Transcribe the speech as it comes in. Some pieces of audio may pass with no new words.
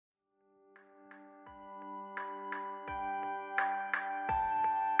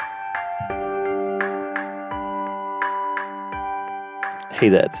Hey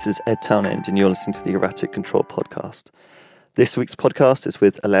there, this is Ed Townend, and you're listening to the Erratic Control podcast. This week's podcast is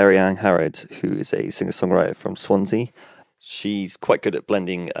with Alariang Harrod, who is a singer-songwriter from Swansea. She's quite good at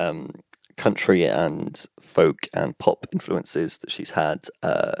blending country and folk and pop influences that she's had,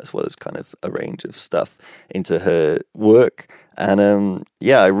 as well as kind of a range of stuff into her work. And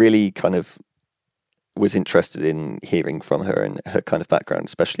I really kind of was interested in hearing from her and her kind of background,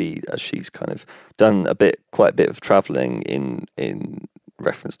 especially as she's kind of done quite a bit of travelling in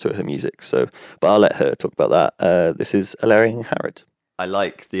reference to her music. So, but I'll let her talk about that. This is Alariang Harrod. I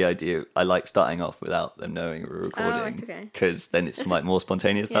like the idea. I like starting off without them knowing we're recording, because then it's like more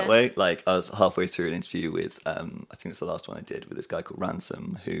spontaneous that way. Like I was halfway through an interview with, I think it's the last one I did, with this guy called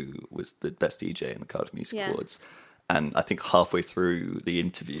Ransom, who was the best DJ in the Cardiff Music Awards. And I think halfway through the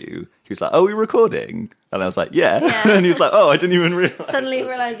interview, he was like, "Oh, we're recording?" And I was like, "Yeah." And he was like, "Oh, I didn't even realise." Suddenly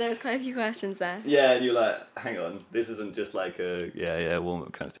realised there was quite a few questions there. Yeah, and you're like, "Hang on, this isn't just like a warm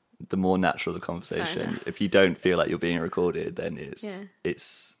up kind of thing." The more natural the conversation, if you don't feel like you're being recorded, then it's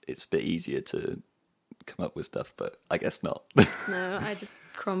a bit easier to come up with stuff. But I guess not. No, I just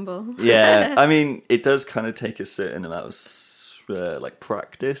crumble. Yeah, I mean, it does kind of take a certain amount of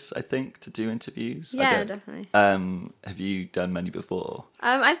practice, I think, to do interviews. Yeah, definitely. Have you done many before?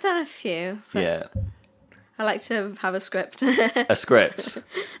 I've done a few. Yeah. I like to have a script. A script?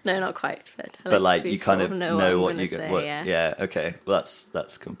 No, not quite. But like you kind of know what you're going to say. Yeah, okay. Well,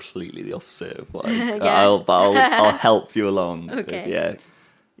 that's completely the opposite of what I'll help you along. Okay.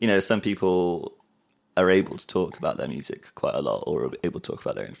 Some people are able to talk about their music quite a lot, or are able to talk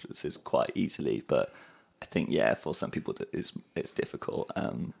about their influences quite easily, but I think, for some people it's difficult.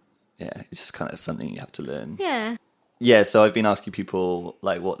 It's just kind of something you have to learn. Yeah. Yeah, so I've been asking people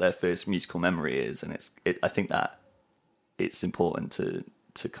like what their first musical memory is, and I think that it's important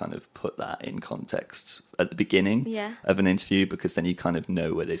to kind of put that in context at the beginning of an interview, because then you kind of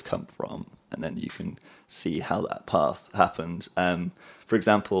know where they've come from, and then you can see how that path happened. For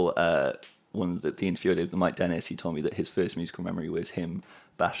example, one of the interview I did with Mike Dennis, he told me that his first musical memory was him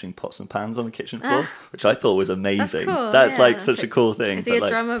bashing pots and pans on the kitchen floor, which I thought was amazing. That's cool. That's such a cool thing. Is he a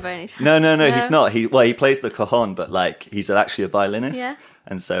drummer by any chance? No, he's not. He plays the cajon, but like he's actually a violinist. Yeah.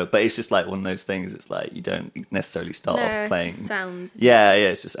 And so, but it's just like one of those things. It's like you don't necessarily start off playing. It's just sounds. Yeah,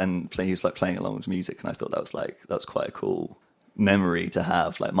 it's just he was like playing along with music, and I thought that was quite a cool memory to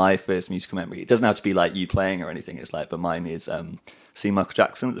have. Like my first musical memory, it doesn't have to be like you playing or anything. It's like, but mine is seeing Michael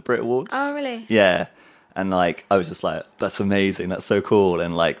Jackson at the Brit Awards. Oh, really? Yeah. And like I was just like, that's amazing, that's so cool.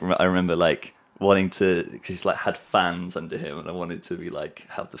 And like I remember like wanting to, because he's like had fans under him, and I wanted to be like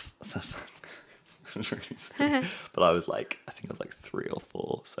have the fans. It was really silly. But I was like, I think I was like 3 or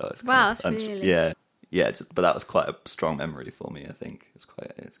 4. So it's that's really but that was quite a strong memory for me. I think it's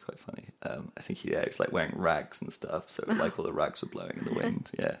quite funny. I think it's like wearing rags and stuff, so like all the rags were blowing in the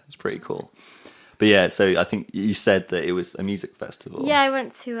wind. Yeah, it's pretty cool. But so I think you said that it was a music festival. Yeah, I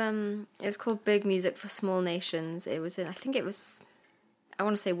went to, it was called Big Music for Small Nations. It was I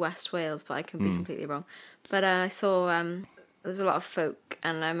want to say West Wales, but I could be completely wrong. But I saw, there was a lot of folk,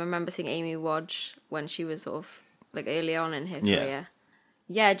 and I remember seeing Amy Wadge when she was sort of, like, early on in her career.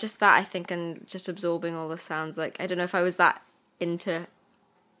 Yeah, just that, I think, and just absorbing all the sounds. Like, I don't know if I was that into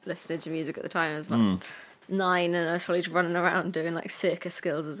listening to music at the time as well. 9, and I was probably just running around doing like circus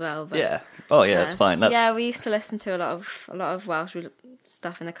skills as well. But, that's fine. We used to listen to a lot of Welsh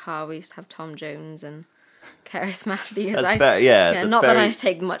stuff in the car. We used to have Tom Jones and Cerys Matthews. That's fair. Yeah, not that I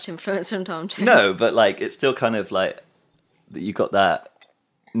take much influence from Tom Jones. No, but like it's still kind of like you got that,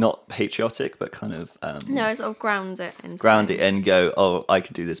 not patriotic, but kind of no, it sort of grounds it and go, oh, I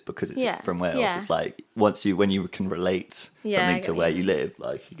could do this because it's from Wales. Yeah. It's like when you can relate something to where you live,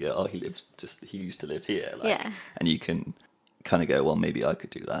 like you go, oh, he used to live here, like, and you can kind of go, well, maybe I could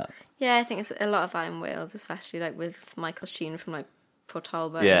do that. Yeah, I think it's a lot of that in Wales, especially like with Michael Sheen from like Port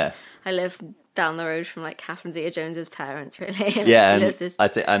Talbot. Yeah, I live down the road from like Catherine Zeta-Jones's parents, really. Yeah,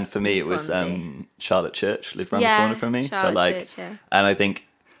 and for me it was Charlotte Church lived around the corner from me. Charlotte so like, Church, and I think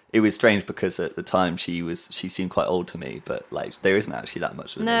it was strange because at the time she seemed quite old to me, but like there isn't actually that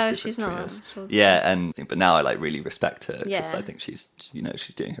much of an age difference between us. Yeah, but now I like really respect her because I think she's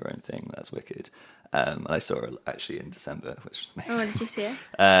doing her own thing. That's wicked. And I saw her actually in December, which was amazing. Oh, did you see her?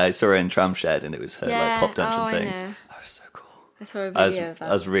 I saw her in Tramshed, and it was her like pop dungeon thing. I know. That was so cool. I saw a video of that.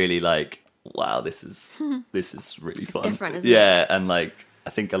 I was really like, wow, this is really fun. It's different, isn't it? Yeah, and like I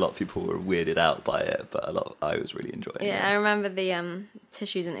think a lot of people were weirded out by it, but I was really enjoying it. Yeah, I remember the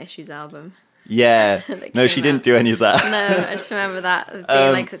Tissues and Issues album. Yeah. No, she didn't do any of that. No, I just remember that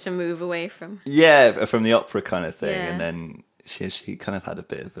being like such a move away from... Yeah, from the opera kind of thing. Yeah. And then she kind of had a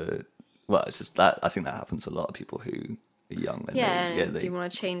bit of a... Well, it's just that... I think that happens to a lot of people who young. And Yeah, they you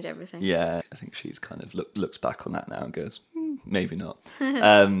want to change everything. Yeah, I think she's kind of looks back on that now and goes, maybe not.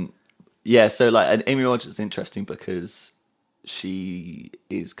 Yeah, so like, and Amy Rogers is interesting because she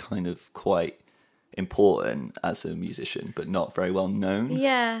is kind of quite important as a musician, but not very well known.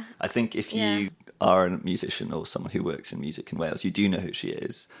 Yeah. I think if you are a musician or someone who works in music in Wales, you do know who she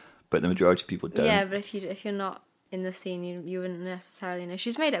is, but the majority of people don't. Yeah, but if you're not in the scene, you wouldn't necessarily know.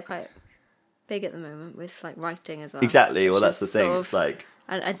 She's made it quite big at the moment with like writing as well. Exactly. Well, that's the thing. It's like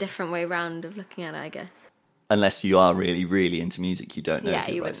a different way round of looking at it, I guess. Unless you are really, really into music, you don't know Yeah,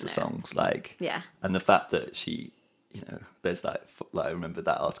 who you writes the wouldn't know. songs. Like, Yeah. and the fact that she, there's that. Like, I remember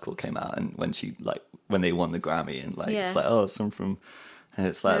that article came out, and when they won the Grammy, and like it's like, oh, someone from, and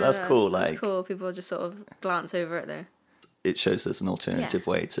it's like that's cool. That's cool. People just sort of glance over it though. It shows there's an alternative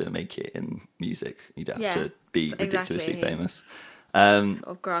way to make it in music. You don't have to be ridiculously famous. Sort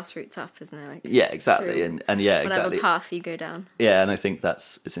of grassroots up, isn't it? Like, yeah, exactly, and yeah, whatever exactly. path you go down. Yeah, and I think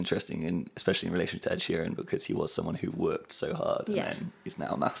it's interesting, and especially in relation to Ed Sheeran, because he was someone who worked so hard, and then is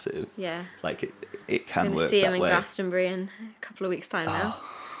now massive. Yeah, like it can I'm work. See him that in way. Glastonbury in a couple of weeks' time now.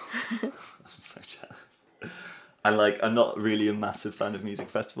 I'm so jealous. And like, I'm not really a massive fan of music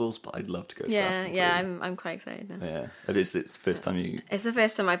festivals, but I'd love to go to Glastonbury. Yeah, I'm quite excited now. Yeah, it's the first time you... It's the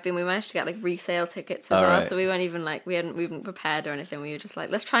first time I've been. We managed to get like resale tickets as well, right. So we weren't even like we weren't prepared or anything. We were just like,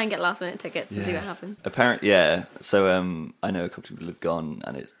 let's try and get last minute tickets and see what happens. Apparently, yeah. So I know a couple of people have gone,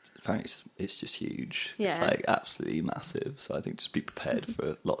 and apparently it's just huge. Yeah. It's like absolutely massive. So I think just be prepared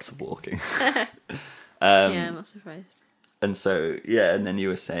for lots of walking. Yeah, I'm not surprised. And so and then you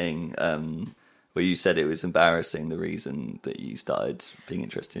were saying. Well, you said it was embarrassing, the reason that you started being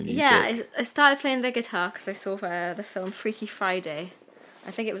interested in music. Yeah, I started playing the guitar because I saw the film Freaky Friday.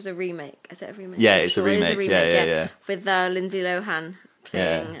 I think it was a remake. Is it a remake? Yeah, it's a remake. It is a remake, yeah. With Lindsay Lohan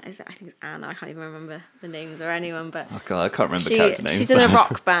playing, Yeah. I think it's Anna. I can't even remember the names or anyone. But oh God, I can't remember character names. She's in a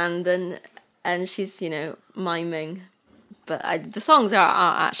rock band and she's, miming. But the songs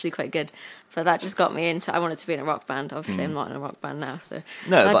are actually quite good. So that just got me into. I wanted to be in a rock band. Obviously, I'm not in a rock band now, so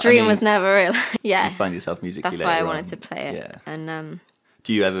that dream was never real. Yeah, you find yourself musically. That's why I wanted to play it. Yeah. And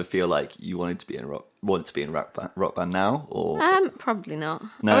do you ever feel like you wanted to be in a rock band now, or probably not?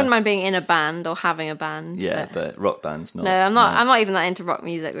 No. I wouldn't mind being in a band or having a band. Yeah, but rock bands not. No, I'm not. No. I'm not even that into rock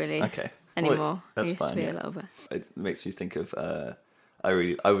music really. Okay. Anymore. Well, that's used fine, to be a little bit. It makes me think of.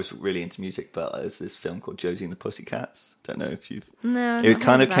 I was really into music, but there's this film called Josie and the Pussycats. Don't know if you've... No, it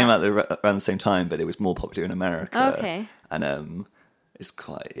kind of came out around the same time, but it was more popular in America. Okay. And it's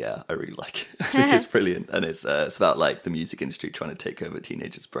quite... Yeah, I really like it. I think it's brilliant. And it's about like the music industry trying to take over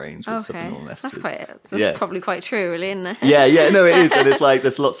teenagers' brains with subliminal messages. That's probably quite true, really, isn't it? Yeah, no, it is. And it's like,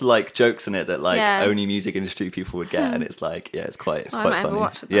 there's lots of like jokes in it that like only music industry people would get. And it's like, it's quite funny.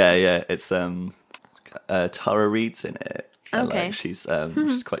 Yeah, it's Tara Reid's in it. Okay. Like, she's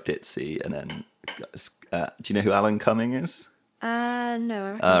quite ditzy, and then do you know who Alan Cumming is? No, I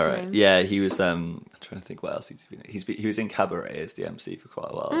recognize all right, name. yeah, he was. I'm trying to think what else he's been. He was in Cabaret as the MC for quite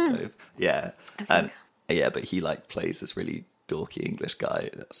a while. Yeah, but he like plays this really dorky English guy.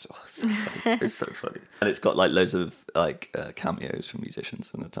 It's so funny, and it's got like loads of like cameos from musicians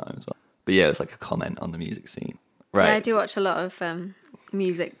from the time as well. But yeah, it's like a comment on the music scene. Right. Yeah, I do watch a lot of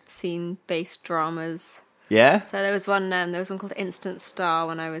music scene based dramas. Yeah. So there was one called Instant Star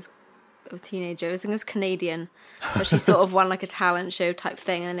when I was a teenager. I think it was Canadian, but she sort of won like a talent show type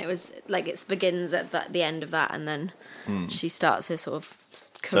thing, and it was like it begins at the end of that, and then she starts her sort of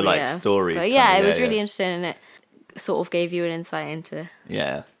career. So like stories. But yeah, it was really interesting, and it sort of gave you an insight into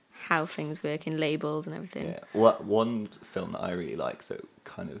how things work in labels and everything. Yeah. One film that I really liked that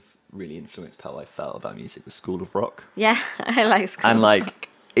kind of really influenced how I felt about music was School of Rock. Yeah, I like School of Rock.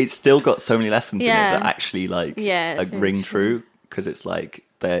 It's still got so many lessons in it that actually ring true, because it's like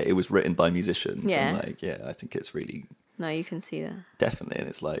it was written by musicians. Yeah. And I think it's really... No, you can see that. Definitely. And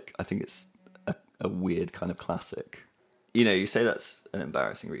it's like, I think it's a weird kind of classic. You say that's an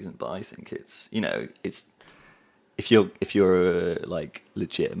embarrassing reason, but I think it's, it's... If you're a like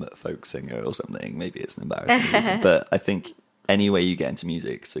legitimate folk singer or something, maybe it's an embarrassing reason. But I think any way you get into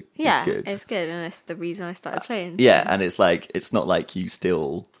music, it's good. It's good, and it's the reason I started playing. Yeah, and it's like, it's not like you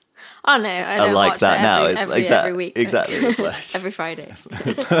still... Oh no, I don't like watch that it now. Every week. Exactly. It's like every Friday.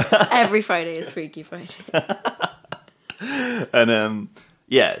 Every Friday is Freaky Friday. And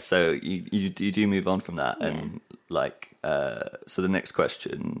so you do move on from that, and so the next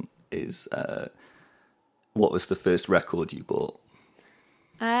question is, what was the first record you bought?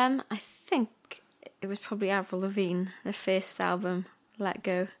 I think it was probably Avril Lavigne, the first album, Let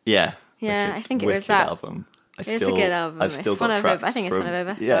Go. Yeah, I think it was that album. It's a good album. I've still got tracks. I think it's one of her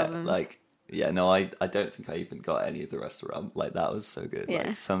best albums. Like Yeah, no, I don't think I even got any of the rest of the album. Like, that was so good. Yeah.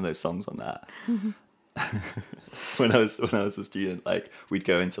 Like, some of those songs on that. when I was a student, like, we'd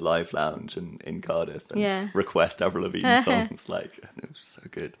go into Live Lounge in Cardiff and request Avril Lavigne songs. Like, and it was so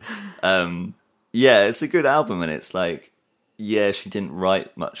good. Yeah, it's a good album, and it's like, yeah, she didn't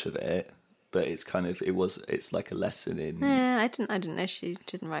write much of it, but it's kind of it's like a lesson in. Yeah, I didn't know she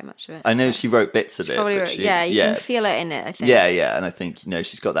didn't write much of it. I know she wrote bits of it. Probably but you can feel it in it, I think. Yeah, and I think, you know,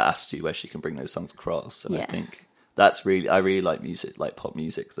 she's got that attitude where she can bring those songs across, and I think that's I really like music, like pop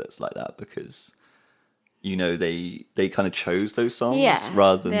music that's like that, because, you know, they kind of chose those songs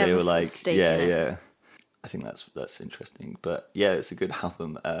rather than they were like, yeah. I think that's interesting, but yeah, it's a good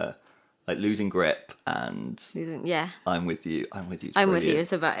album. Like Losing Grip and I'm With You. I'm With You. I'm With You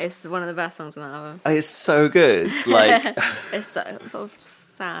is it's one of the best songs on that album. It's so good. Like, it's sort of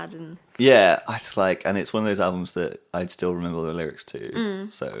sad and I just like, and it's one of those albums that I'd still remember the lyrics to.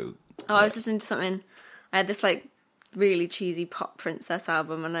 So I was listening to something. I had this like really cheesy pop princess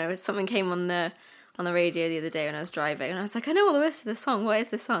album, and something came on the radio the other day when I was driving, and I was like, I know all the words to this song. What is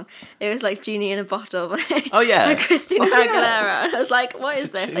this song? It was like Genie in a Bottle by Christina Aguilera. And I was like, what is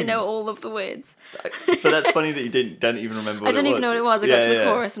this? I know all of the words. But that's funny that you don't even remember what it was. I don't even know what it was. I got to the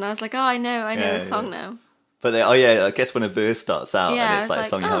chorus and I was like, oh, I know the song now. But I guess when a verse starts out and it's like a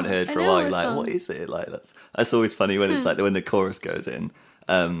song you haven't heard for a while, you're like, what is it? Like, that's always funny when it's like when the chorus goes in.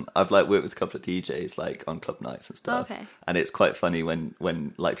 I've like worked with a couple of DJs like on club nights and stuff, and it's quite funny when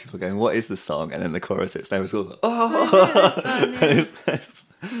like people are going, "What is the song?" and then the chorus hits, and everyone's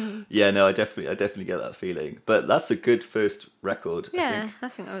no, I definitely get that feeling. But that's a good first record. Yeah, I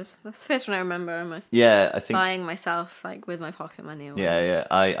think that's the first one I remember. I think buying myself like with my pocket money.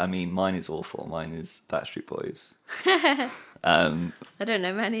 I mean, mine is awful. Mine is Backstreet Boys. I don't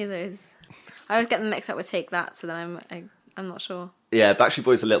know many of those. I always get them mixed up with Take That, so then I'm not sure. Yeah, Backstreet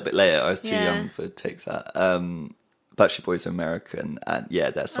Boys a little bit later. I was too young for Take That. Backstreet Boys are American, and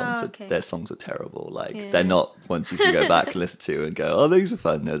their songs are terrible. Like, they're not ones you can go back and listen to and go, oh, these are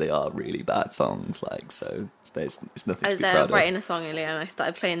fun. No, they are really bad songs. Like, so it's nothing. I was to be proud of. writing a song earlier, and I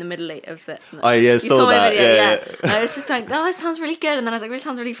started playing the middle eight of it. You saw that. My video, yeah. And I was just like, oh, that sounds really good. And then I was like, this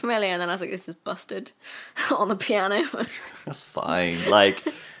sounds really familiar. And then I was like, this is busted on the piano. That's fine. Like,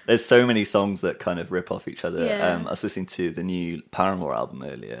 there's so many songs that kind of rip off each other. I was listening to the new Paramore album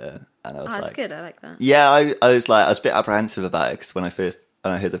earlier, and I was that's good. I like that. Yeah, I was a bit apprehensive about it, because when I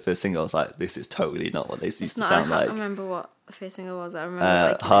heard the first single, I was like, this is totally not what this used to sound like. I can't remember what the first single was. I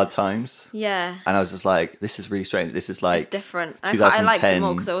remember Hard Times. Yeah. And I was just like, this is really strange. This is like, it's different. I 2010 liked it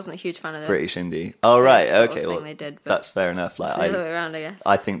more because I wasn't a huge fan of the British indie. Oh, right. Okay. Well, they did, that's fair enough. Like, it's the other way around, I guess.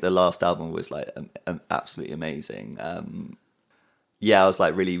 I think the last album was like absolutely amazing. I was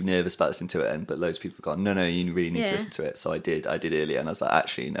like really nervous about listening to it, but loads of people have gone, no, you really need to listen to it. So I did earlier, and I was like,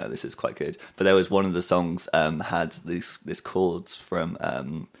 actually, no, this is quite good. But there was one of the songs had this chords from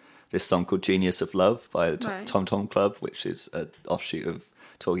this song called Genius of Love by the Tom Tom Club, which is an offshoot of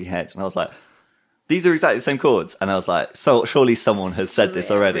Talking Heads. And I was like, these are exactly the same chords. And I was like, so surely someone has said this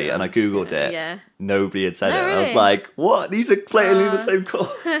already. And I Googled it. Yeah. Nobody had said it. Really? I was like, what? These are plainly the same chord.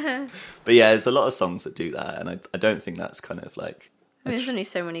 But yeah, there's a lot of songs that do that. And I don't think that's kind of like... there's only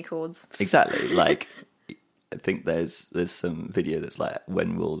so many chords. Exactly. Like, I think there's some video that's like,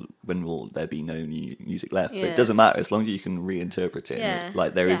 when will there be no new music left? But it doesn't matter as long as you can reinterpret it. Yeah.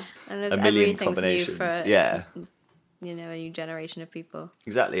 Like, there is a million combinations. A new generation of people.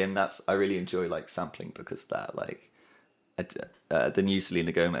 Exactly, and I really enjoy like sampling because of that. Like, the new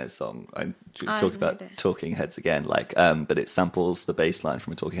Selena Gomez song, I talk about Talking Heads again. Like, but it samples the bass line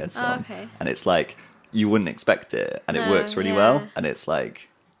from a Talking Heads song, and it's like, you wouldn't expect it, and it works really well, and it's like,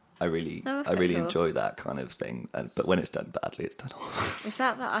 I really enjoy that kind of thing, but when it's done badly, it's done awful. Is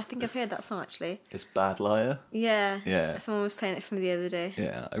that I think I've heard that song actually. It's Bad Liar. Yeah. Someone was playing it for me the other day.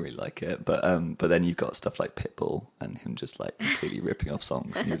 Yeah, I really like it, but then you've got stuff like Pitbull and him just like completely ripping off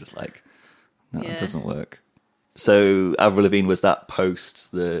songs, and you're just like, no, it doesn't work. So Avril Lavigne, was that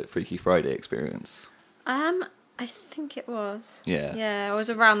post the Freaky Friday experience? I think it was. Yeah. Yeah, it was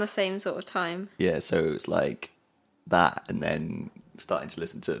around the same sort of time. Yeah, so it was like that, and then starting to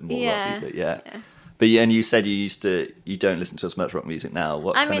listen to more rock music. Yeah. But and you said you don't listen to as much rock music now.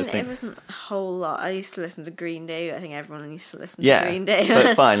 What kind of thing? It wasn't a whole lot. I used to listen to Green Day. I think everyone used to listen to Green Day.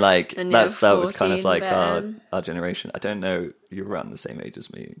 But fine, like that was 14, kind of like our generation. I don't know, you're around the same age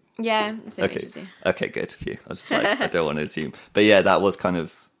as me. Yeah, same age as you. Okay, good. Phew. I was just like, I don't want to assume. But yeah, that was kind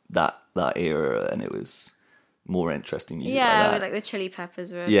of that era, and it was more interesting music. Yeah, like the Chili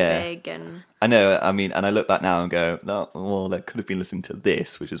Peppers were big, and I know. I mean, and I look back now and go, no, well, they could have been listening to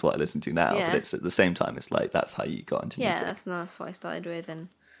this, which is what I listen to now. But it's at the same time, it's like that's how you got into music. Yeah, that's what I started with, and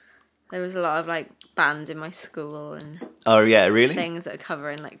there was a lot of like bands in my school and Oh yeah, really? things that are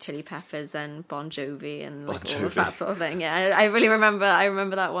covering like Chili Peppers and Bon Jovi and like Bon all of Jovi. that sort of thing. Yeah, I really remember. I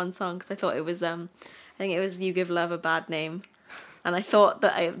remember that one song because I thought it was. I think it was "You Give Love a Bad Name," and I thought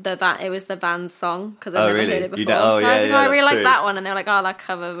that it was the band's song because I'd never really? heard it You before. don't- oh, so I was yeah, like, I that's really like true. that one, and they were like, "Oh, that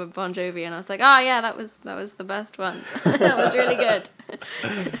cover with Bon Jovi," and I was like, "Oh yeah, that was the best one. That was really good."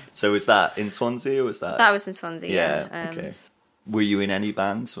 So was that in Swansea or was that? That was in Swansea. yeah. Yeah. Okay. Were you in any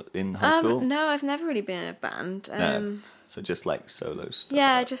bands in high school? No, I've never really been in a band. No. So just like solo stuff.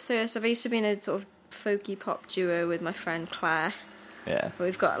 Yeah, just so I used to be in a sort of folky pop duo with my friend Claire. Yeah.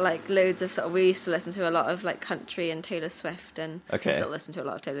 We've got like loads of we used to listen to a lot of like country and Taylor Swift, and Okay. we still listen to a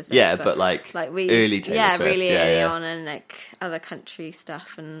lot of Taylor Swift. Yeah, but like we early Taylor Swift, really yeah, early yeah. on, and like other country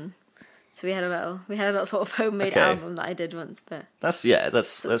stuff, and so we had a little sort of homemade Okay. album that I did once, but that's somewhere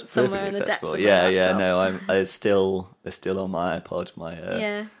perfectly in the depths acceptable. of my Yeah, yeah. laptop. No, they're still on my iPod. My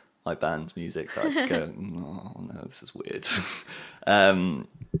yeah, my band's music that I just go, oh no, this is weird.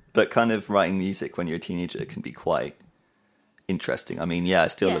 But kind of writing music when you're a teenager can be quite interesting. I mean, yeah, I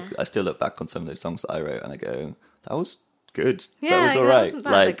still look back on some of those songs that I wrote and I go, that was good. yeah, that was like, all that right. wasn't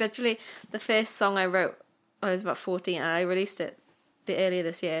bad. Like literally, the first song I wrote, I was about 14, and I released it earlier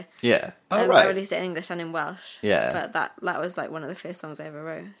this year. yeah. Oh, I right. released it in English and in Welsh. Yeah. But that was like one of the first songs I ever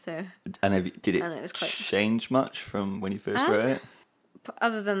wrote. So And did and it was quite- change much from when you first wrote it?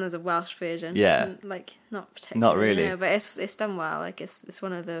 other than there's a Welsh version, Yeah. like not particularly, Not really. no, but it's done well. Like it's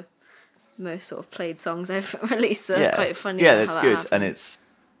one of the most sort of played songs I've released. So yeah. that's quite funny. Yeah, how that's that good. happened. And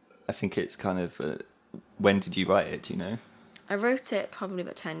I think it's kind of, when did you write it? Do you know? I wrote it probably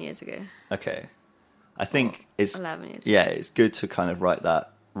about 10 years ago. Okay. I think it's 11 years. Yeah, it's good to kind of write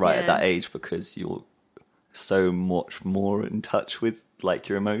that at Yeah. that age because you're so much more in touch with like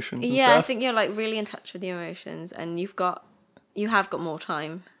your emotions and Yeah, stuff. I think you're like really in touch with your emotions, and you have got more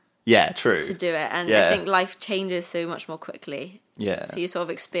time Yeah, true. to do it. And Yeah. I think life changes so much more quickly. Yeah. So you're sort of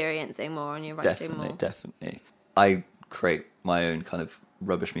experiencing more, and you're writing more. Definitely. I create my own kind of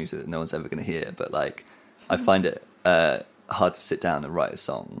rubbish music that no one's ever going to hear, but like I find it hard to sit down and write a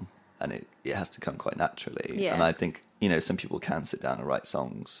song, and it has to come quite naturally. Yeah. And I think, some people can sit down and write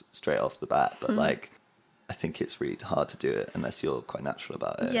songs straight off the bat, but like I think it's really hard to do it unless you're quite natural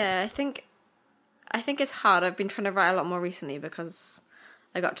about it. Yeah, I think it's hard. I've been trying to write a lot more recently because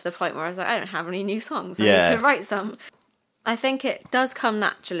I got to the point where I was like, I don't have any new songs. I Yeah. need to write some. I think it does come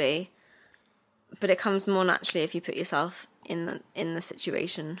naturally, but it comes more naturally if you put yourself in the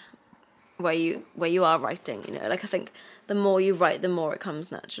situation where you are writing. Like I think the more you write, the more it comes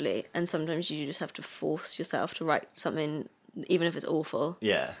naturally, and sometimes you just have to force yourself to write something, even if it's awful,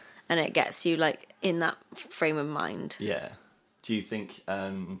 Yeah. and it gets you like in that frame of mind. Yeah. Do you think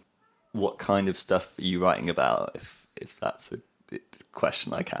what kind of stuff are you writing about? If that's a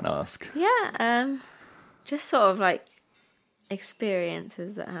question I can ask. Yeah, just sort of like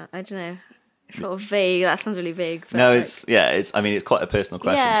experiences that I don't know, sort of vague. That sounds really vague. But No, like, it's. I mean, it's quite a personal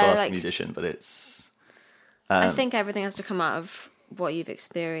question Yeah, to ask a like- musician, but it's. I think everything has to come out of what you've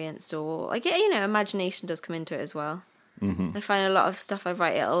experienced, or like imagination does come into it as well. Mm-hmm. I find a lot of stuff I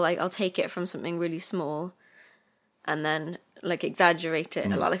write, I'll take it from something really small, and then like exaggerate it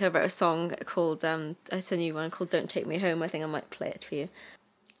a lot. Like I wrote a song called it's a new one called "Don't Take Me Home." I think I might play it for you.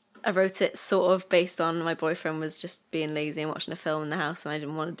 I wrote it sort of based on my boyfriend was just being lazy and watching a film in the house, and I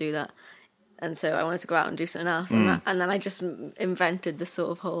didn't want to do that, and so I wanted to go out and do something else, and then I just invented this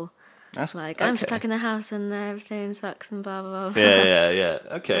sort of whole. That's Like, I'm okay. stuck in the house and everything sucks and blah, blah, blah. Yeah.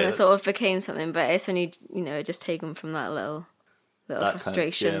 Okay. And it that's- sort of became something, but it's only, it just taken from that little that kind of-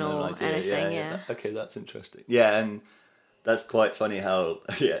 frustration no or idea. anything, yeah. Okay, that's interesting. Yeah, and that's quite funny how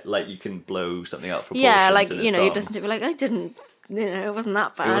like you can blow something out proportions. Yeah, like, in a you'd song. listen to it, be like, I didn't, it wasn't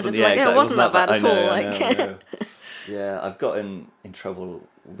that bad. It wasn't, I'd be like, exactly. it wasn't that bad I at know, all. I Like, know, I know. Yeah, I've gotten in trouble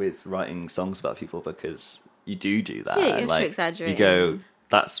with writing songs about people because you do that. Yeah, you and, have to like, exaggerate You go, and-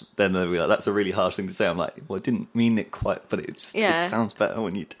 then they'll be like, that's a really harsh thing to say. I'm like, well, I didn't mean it quite, but it just Yeah. it sounds better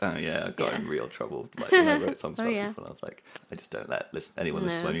when you. Oh yeah, I got in real trouble like when I wrote songs Oh, about yeah. people. I was like, I just don't let anyone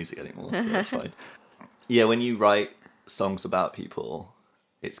listen to No. my music anymore, so that's fine. Yeah, when you write songs about people,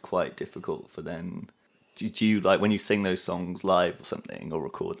 it's quite difficult for them. Do you like when you sing those songs live or something, or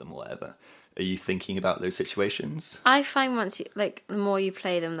record them or whatever? Are you thinking about those situations? I find the more you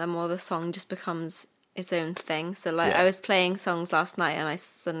play them, the more the song just becomes its own thing. So like Yeah. I was playing songs last night and I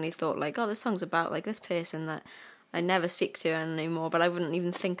suddenly thought like, oh, this song's about like this person that I never speak to anymore, but I wouldn't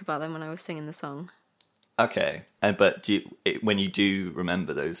even think about them when I was singing the song. Okay, but when you do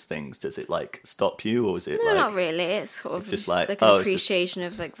remember those things, does it like stop you, or is it No, like not really. It's sort of it's just just like, like oh, an it's just- appreciation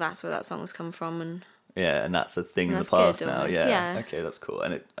of like that's where that song's come from, and Yeah, and that's a thing in the that's past good, now. almost, Yeah. yeah. Okay, that's cool.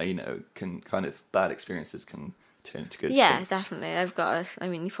 And it, can kind of bad experiences can turn into good Yeah, things. definitely. I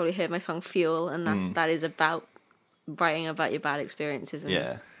mean, you probably heard my song Fuel, and that is about writing about your bad experiences and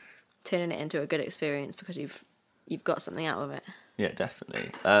Yeah. turning it into a good experience because you've got something out of it. Yeah,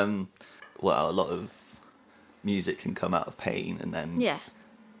 definitely. Well, a lot of music can come out of pain, and then Yeah.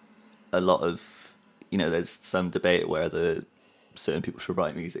 a lot of, there's some debate whether certain people should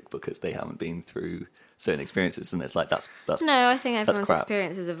write music because they haven't been through certain experiences, and it's like that's No, I think everyone's crap.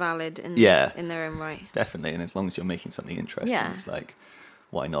 experiences are valid in their own right. Definitely, and as long as you're making something interesting, Yeah. it's like,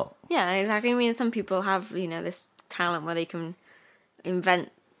 why not? Yeah, exactly. I mean, some people have, this talent where they can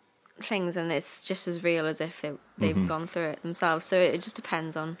invent things and it's just as real as if they've gone through it themselves. So it just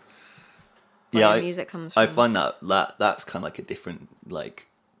depends on where your music comes from. I find that's kind of like a different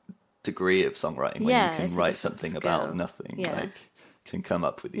degree of songwriting, when you can write something about nothing, can come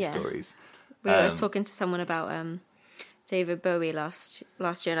up with these stories. I was talking to someone about David Bowie last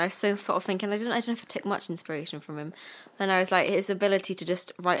year, and I was still sort of thinking I don't know if I took much inspiration from him. And I was like, his ability to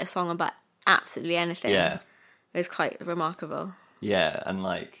just write a song about absolutely anything is quite remarkable. Yeah, and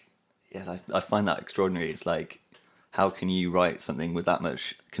I find that extraordinary. It's like, how can you write something with that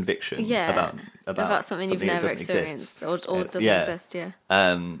much conviction about something you've never experienced or doesn't exist?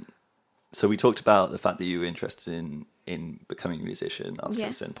 Yeah. So we talked about the fact that you were interested in becoming a musician after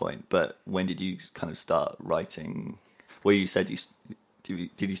a certain point, but when did you kind of start writing? Well, you said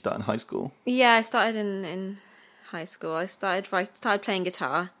did you start in high school? Yeah, I started in high school. I started playing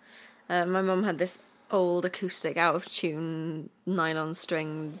guitar. My mum had this old acoustic, out of tune, nylon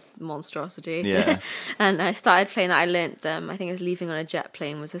string monstrosity. Yeah. And I started playing that. I learnt, I think it was Leaving on a Jet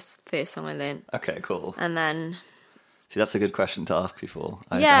Plane was the first song I learnt. Okay, cool. And then... See, that's a good question to ask people.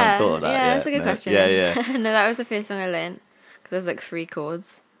 I haven't thought of that yet. Yeah, that's a good question. Yeah. No, that was the first song I learnt, because there's like 3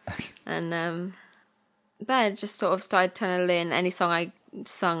 chords. And but I just sort of started trying to learn any song I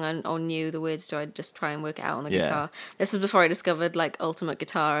sung or knew the words to. I'd just try and work it out on the guitar. This was before I discovered Ultimate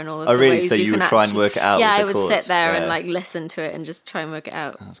Guitar and all of the ways so you would try and work it out? Yeah, with I would chords. sit there and listen to it and just try and work it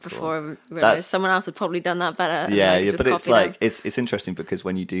out. That's before cool. I realised someone else had probably done that better. Yeah, but it's it's interesting because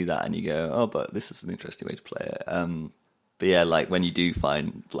when you do that and you go, oh, but this is an interesting way to play it. But yeah, when you do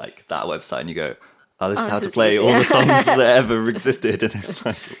find that website and you go, oh, this is how to play all the songs that ever existed, and it's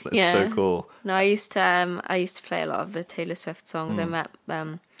that's so cool. No, I used to play a lot of the Taylor Swift songs. I met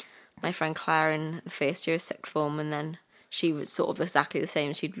my friend Claire in the first year of sixth form, and then she was sort of exactly the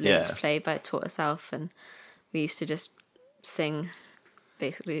same. She'd learned to play, but taught herself, and we used to just sing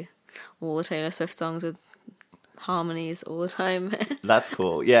basically all the Taylor Swift songs with harmonies all the time. That's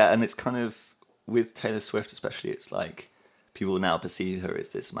cool. Yeah, and it's kind of, with Taylor Swift especially, it's like people now perceive her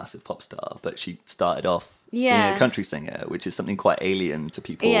as this massive pop star, but she started off being a country singer, which is something quite alien to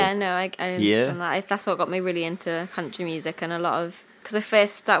people. Yeah, no, I understand that. That's what got me really into country music, and a lot of, because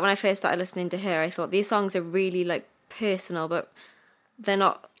when I first started listening to her, I thought these songs are really personal, but they're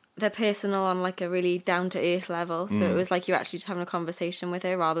not. They're personal on a really down to earth level. So it was like you're actually just having a conversation with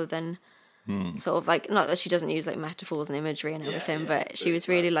her rather than sort of not that she doesn't use metaphors and imagery and everything, but she was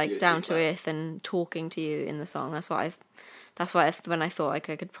really down to earth and talking to you in the song. That's why when I thought I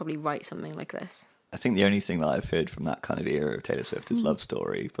could probably write something like this. I think the only thing that I've heard from that kind of era of Taylor Swift is Love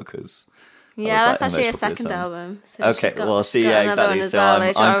Story, because that's actually a second album. So okay, well, see, yeah, exactly. So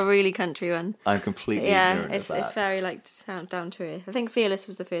I'm a really country one. I'm completely ignorant of that. It's very sound down to earth. I think Fearless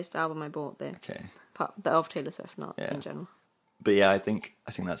was the first album I bought there. Okay, of Taylor Swift, not in general. But yeah, I think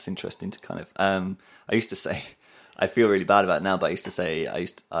that's interesting to kind of. I used to say, I feel really bad about it now, but I used to say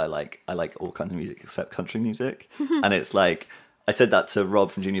I like all kinds of music except country music, and it's I said that to Rob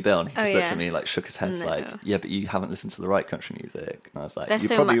from Junior Bell, and he just looked at me, shook his head, yeah, but you haven't listened to the right country music. And I was like, There's you're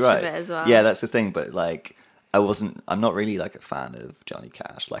so probably much right. of it as well. Yeah, that's the thing. But I'm not really a fan of Johnny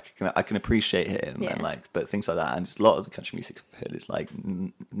Cash. I can appreciate him and but things like that, and just a lot of the country music I've heard is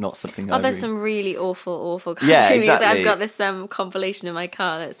not something. There's some really awful country music. I've got this compilation in my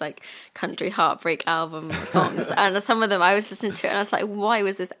car that's country heartbreak album songs, and some of them I was listening to it and I was like, why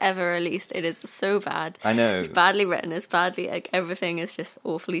was this ever released? It is so bad. I know, it's badly written. It's badly everything is just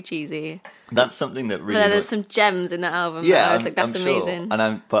awfully cheesy. That's something that really. But there's some gems in that album. Yeah, I was that's amazing.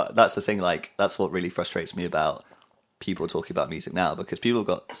 Sure. But that's the thing. That's what really frustrates me about people talking about music now, because people have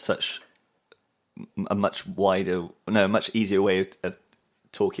got such a much easier way of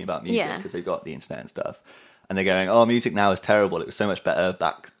talking about music because they've got the internet and stuff, and they're going, "Oh, music now is terrible. It was so much better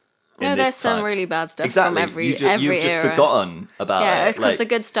back." There's some really bad stuff from every you've era. just forgotten about it. Yeah, it's because the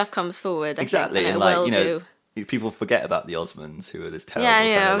good stuff comes forward. Exactly, and people forget about the Osmonds, who are this terrible.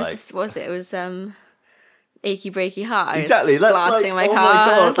 Yeah, it was Achy Breaky Heart. I was Exactly, that's blasting like, my oh car. my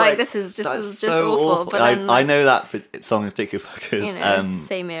God, I was like, like, this is just so awful. But then, I know that song in particular because you know, it's the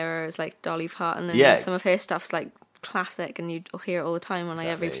same era as like Dolly Parton, and Yeah. some of her stuff's like classic, and you hear it all the time on like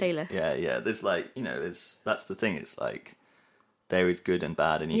every exactly. playlist. Yeah. There's like, you know, that's the thing. It's like there is good and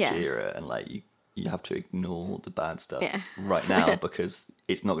bad in each Yeah. era, and like you have to ignore the bad stuff Yeah. right now because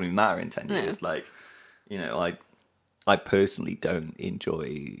it's not going to matter in 10 years. Like, you know, I personally don't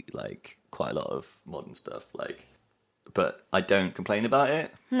enjoy like quite a lot of modern stuff, like, but I don't complain about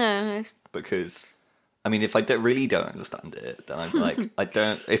it No, it's, because I mean, if I don't understand it, then I'm like, I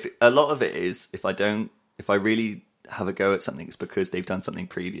don't. If a lot of it is, if I really have a go at something, it's because they've done something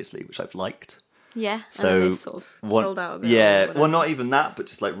previously which I've liked. yeah. So and then they sort of sold out a bit. yeah, or well, whatever. not even that, but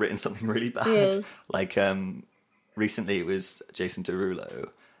just like written something really bad. Yeah. Like recently, it was Jason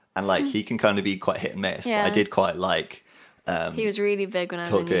Derulo, and like he can kind of be quite hit and miss. Yeah. But I did quite like He was really big when I was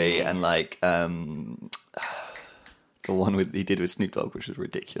Talk in Dirty uni. and like the one he did with Snoop Dogg, which was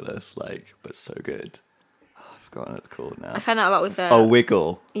ridiculous, like but so good. Oh, I've forgotten what it's called now. I found out a lot with the. Oh,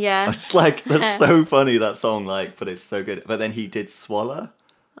 Wiggle. I Yeah. was just like, that's so funny, that song, like, but it's so good. But then he did Swallow.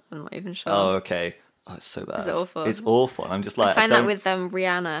 I'm not even sure. Oh, okay. Oh, it's so bad. Is it awful? It's awful. I'm just like, I find don't- that with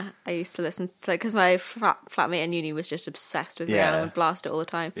Rihanna. I used to listen to because my flatmate in uni was just obsessed with Yeah. Rihanna and would blast it all the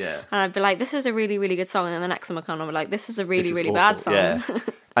time. Yeah. And I'd be like, "This is a really, really good song," and then the next song would come on, I'd be like, "This is a this really, is really awful. bad song." Yeah.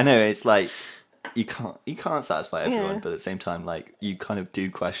 I know, it's like, you can't satisfy everyone, Yeah. but at the same time, like, you kind of do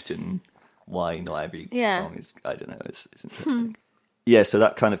question why not every Yeah. song is, I don't know, it's interesting. Yeah, so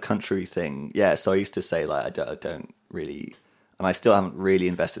that kind of country thing, yeah, so I used to say, like, I don't really, and I still haven't really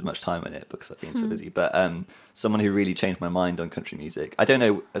invested much time in it because I've been so busy, but someone who really changed my mind on country music, I don't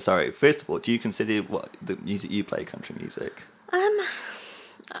know, sorry, first of all, do you consider what the music you play country music?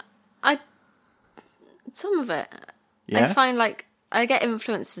 Some of it. Yeah? I find like I get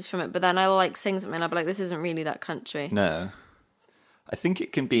influences from it, but then I'll like sing something and I'll be like, "This isn't really that country." No. I think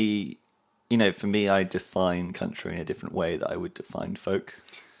it can be, you know, for me, I define country in a different way that I would define folk.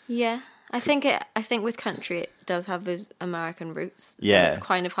 Yeah. I think with country it does have those American roots. So Yeah. it's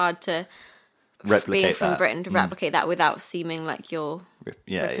kind of hard to Replicate being from that. Britain to replicate that without seeming like you're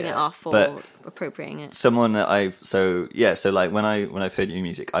Yeah, ripping yeah. it off or But appropriating it. someone that so like when I've heard your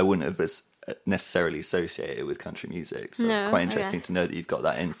music, I wouldn't have necessarily associated it with country music. So it's No, quite I interesting guess. to know that you've got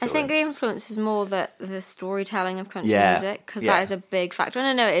that I influence. think the influence is more that the storytelling of country Yeah, music, because yeah. that is a big factor. And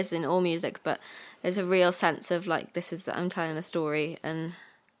I know it is in all music, but there's a real sense of like I'm telling a story, and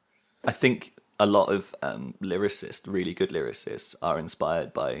I think a lot of lyricists, really good lyricists, are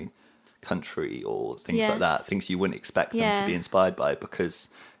inspired by country or things Yeah. like that, things you wouldn't expect them to Yeah. be inspired by, because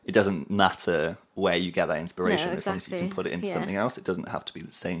it doesn't matter where you get that inspiration, No, as long as you can exactly. put it into Yeah. something else. It doesn't have to be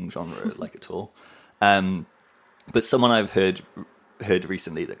the same genre like at all. But someone I've heard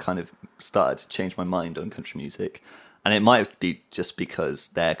recently that kind of started to change my mind on country music, and it might be just because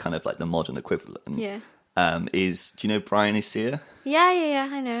they're kind of like the modern equivalent. yeah, Is, do you know Brian Isir? yeah,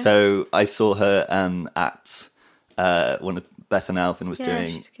 I know. So I saw her at one of Beth and Alvin was Yeah,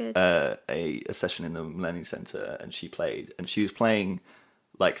 doing she's good. a session in the Millennium Centre, and she was playing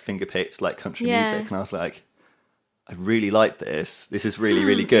like finger picked like country Yeah. music, and I was like, I really like this. This is really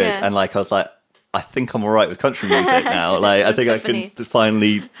really good, yeah. and like I was like, I think I'm all right with country music now. Like I think I can Epiphany.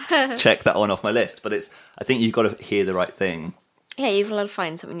 finally check that one off my list. But I think you've got to hear the right thing. Yeah, you've got to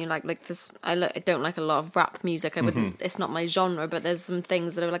find something you like. Like this, I don't like a lot of rap music. I wouldn't. Mm-hmm. It's not my genre, but there's some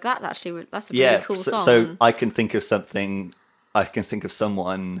things that are like that. Actually, that's a Yeah, really cool so, song. so and- I can think of something. I can think of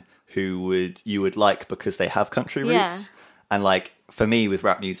someone who you would like because they have country roots. Yeah. And like for me with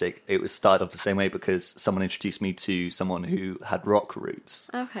rap music, it was started off the same way because someone introduced me to someone who had rock roots,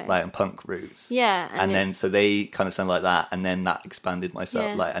 Okay. like and punk roots. Yeah, and and then so they kind of sound like that, and then that expanded myself.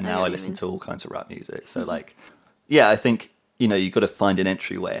 Yeah, Like, and I know now what I you listen mean. to all kinds of rap music. So like, yeah, I think you've got to find an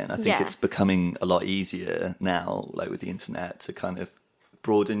entryway, and I think Yeah. it's becoming a lot easier now, like with the internet, to kind of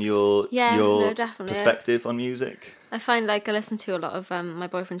broaden your Yeah, no, definitely, yeah. perspective on music. I find like I listen to a lot of my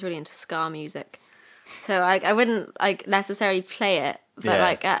boyfriend's really into ska music, so I wouldn't like necessarily play it, but Yeah.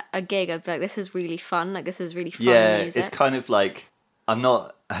 like at a gig I'd be like, this is really fun, like this is really fun Yeah, music. it's kind of like I'm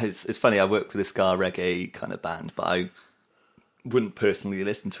not. It's funny. I work with a ska reggae kind of band, but I wouldn't personally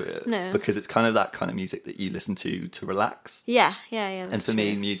listen to it No. because it's kind of that kind of music that you listen to relax. yeah, that's And for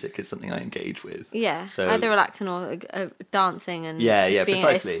me, true. music is something I engage with. Yeah, So either relaxing or dancing and Yeah, just yeah, being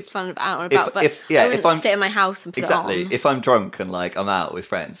precisely. It's fun out and about. But if I wouldn't if I'm sit in my house and put exactly it on. if I'm drunk and like I'm out with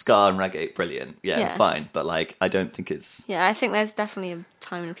friends, ska and reggae, brilliant. Yeah, Yeah. fine. But like I don't think it's Yeah, I think there's definitely a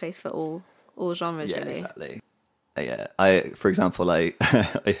time and a place for all genres. yeah really. exactly. Yeah, for example, I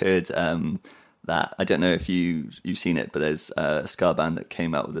I heard that I don't know if you've seen it, but there's a ska band that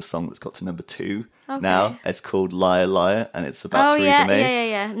came out with a song that's got to number 2 now. It's called Liar Liar, and it's about Theresa May.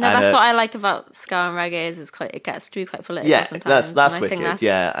 Yeah. No, that's what I like about ska and reggae is it gets to be quite political sometimes. That's wicked.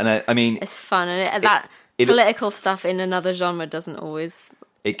 And I mean, it's fun, and political stuff in another genre doesn't always.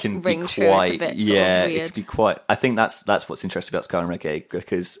 It can ring be true. quite, It's a bit it weird. can be quite. I think that's what's interesting about ska and reggae,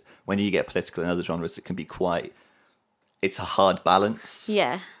 because when you get political in other genres, it can be quite. It's a hard balance.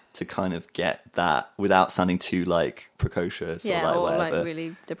 Yeah. To kind of get that without sounding too like precocious or whatever. Like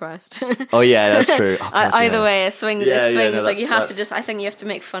really depressed. Oh yeah, that's true. Oh, God, Either way, it swings. No, like you have to just. I think you have to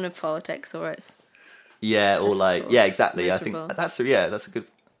make fun of politics, or it's. Yeah, or like exactly. Miserable. I think that's a good.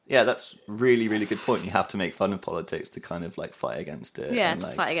 Yeah, that's really, really good point. You have to make fun of politics to kind of like fight against it. Yeah, and, to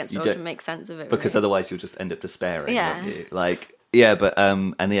like, fight against it or to make sense of it. Because really. otherwise you'll just end up despairing. Yeah. Won't you? Like, yeah, but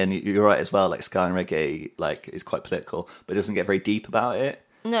and then you're right as well. Like ska and reggae, like is quite political, but it doesn't get very deep about it.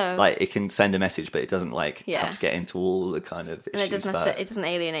 No, like it can send a message, but it doesn't like Yeah. have to get into all the kind of issues. and it doesn't about it doesn't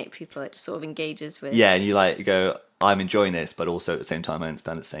alienate people. It just sort of engages with. Yeah, and you go, I'm enjoying this, but also at the same time, I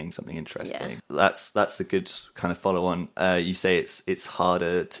understand it's saying something interesting. Yeah. That's a good kind of follow on. You say it's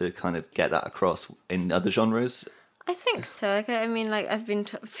harder to kind of get that across in other genres. I think so. Like, I mean, like I've been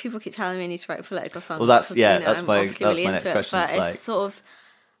people keep telling me I need to write political songs. Well, that's because, that's I'm my obviously that's really my next into it, question. But It's like it's sort of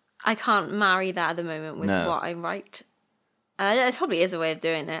I can't marry that at the moment with what I write. And it probably is a way of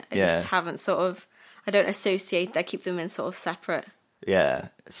doing it. I just haven't I don't associate. I keep them in sort of separate. Yeah,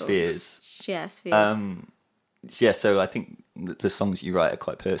 spheres. Spheres. So I think the songs you write are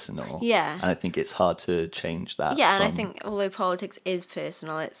quite personal. Yeah. And I think it's hard to change that. Yeah, and I think although politics is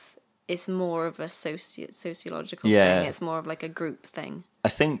personal, it's more of a sociological Yeah. thing. It's more of like a group thing. I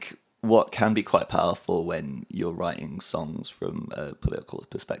think what can be quite powerful when you're writing songs from a political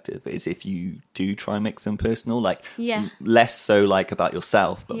perspective is if you do try and make them personal, like less so like about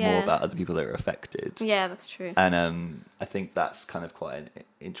yourself, but more about other people that are affected. Yeah, that's true. And I think that's kind of quite an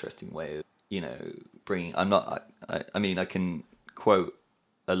interesting way of, bringing. I mean, I can quote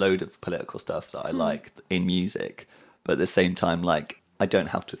a load of political stuff that I like in music, but at the same time, like I don't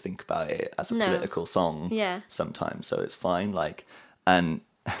have to think about it as a political song sometimes, so it's fine. Like, and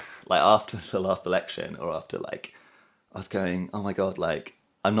like after the last election, or after like I was going, oh my God, like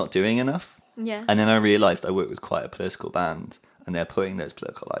I'm not doing enough. Yeah. And then I realised I work with quite a political band, and they're putting those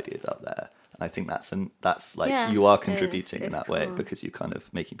political ideas out there. And I think that's like you are contributing in that way, because you're kind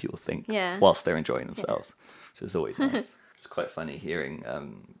of making people think whilst they're enjoying themselves, which is always nice. It's quite funny hearing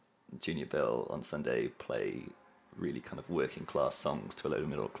Junior Bill on Sunday play really kind of working class songs to a load of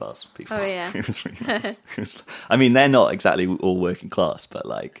middle class people. Oh yeah. It was really nice. I mean, they're not exactly all working class, but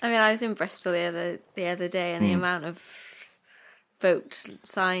like. I mean, I was in Bristol the other day, and the amount of vote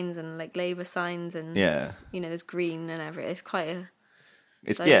signs and like Labour signs, and there's green and everything. It's quite a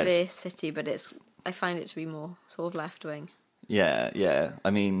diverse city, but I find it to be more sort of left wing. Yeah.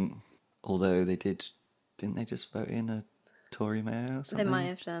 I mean, although didn't they just vote in a Tory mayor or something? They might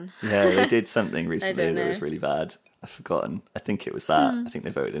have done. Yeah, they did something recently that know. was really bad. I've forgotten. I think it was that. I think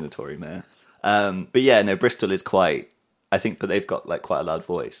they voted in a Tory mayor. But yeah, no, Bristol is quite. I think, but they've got like quite a loud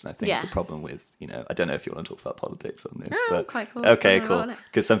voice, and I think the problem with I don't know if you want to talk about politics on this, but quite cool. Okay, cool.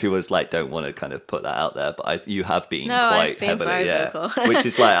 Because some people just like don't want to kind of put that out there, but you have been quite heavily, vocal. Which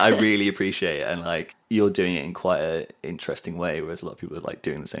is like I really appreciate it, and like you're doing it in quite an interesting way, whereas a lot of people are like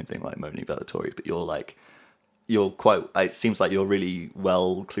doing the same thing, like moaning about the Tories, but you're quite. It seems like you're really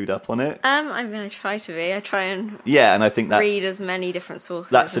well clued up on it. I mean, I try to be. I try and and I think that's read as many different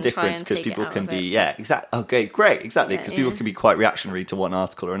sources. That's the difference, because people can be exactly. Okay, great, exactly, because people can be quite reactionary to one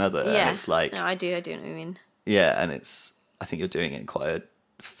article or another. Yeah, and it's like no, I do know what you mean. Yeah, and I think you're doing it in quite a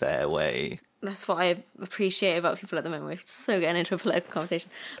fair way. That's what I appreciate about people at the moment. We're so getting into a political conversation.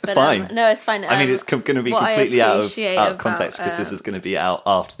 But, fine. No, it's fine. I mean, it's going to be completely out of context, because this is going to be out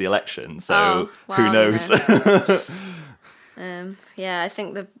after the election, so who knows? I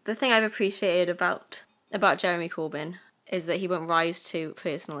think the thing I've appreciated about Jeremy Corbyn is that he won't rise to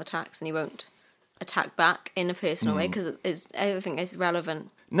personal attacks, and he won't attack back in a personal way, because everything is relevant.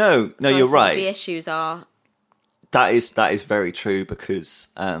 No, so you're right. The issues are. That is very true, because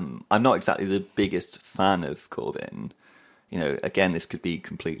I'm not exactly the biggest fan of Corbyn. Again, this could be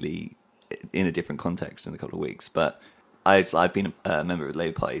completely in a different context in a couple of weeks, but I've been a member of the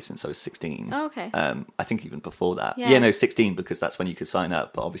Labour Party since I was 16. Oh, okay. I think even before that. Yeah. 16, because that's when you could sign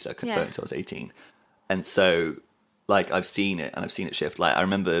up, but obviously I couldn't vote until I was 18. And so, like, I've seen it, and I've seen it shift. Like, I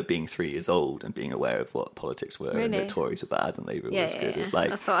remember being 3 years old and being aware of what politics were, and that Tories were bad and Labour was good. It was like,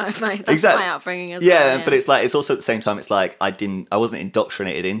 that's my upbringing as well. Yeah, but it's like, it's also at the same time, it's like I wasn't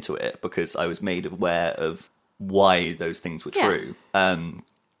indoctrinated into it, because I was made aware of why those things were true.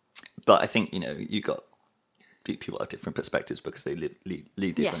 But I think, you got people have different perspectives because they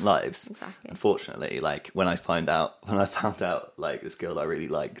lead different lives. Exactly. Unfortunately, like when I found out like this girl I really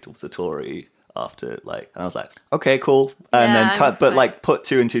liked was a Tory after and I was like, okay, cool. And then like put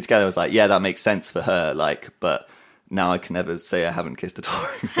two and two together, I was like, yeah, that makes sense for her. Like, but now I can never say I haven't kissed a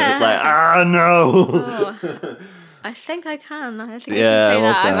Tory. So it's like, no. Oh, I think I can. I think I can say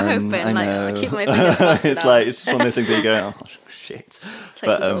that. Done. I'm hoping. I keep my fingers crossed. It's like, it's just one of those things where you go, oh, shit. It's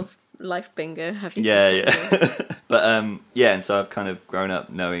like some sort of life bingo. Have you? Yeah. But and so I've kind of grown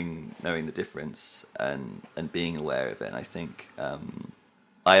up knowing the difference and being aware of it. And I think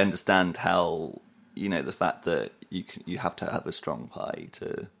I understand how the fact that you have to have a strong party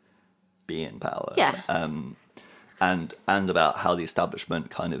to be in power. Yeah. And about how the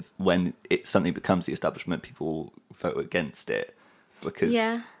establishment kind of, when something becomes the establishment, people vote against it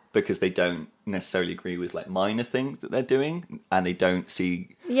because they don't necessarily agree with like minor things that they're doing, and they don't see.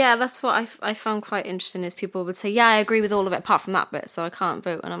 Yeah, that's what I found quite interesting. Is people would say, "Yeah, I agree with all of it apart from that bit, so I can't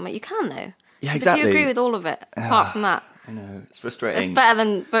vote." And I'm like, "You can though." Yeah, exactly. If you agree with all of it apart from that, I know it's frustrating. it's better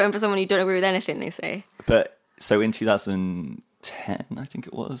than voting for someone you don't agree with anything they say. But so in 2010, I think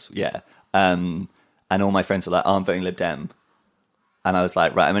it was, and all my friends were like, I'm voting Lib Dem. And I was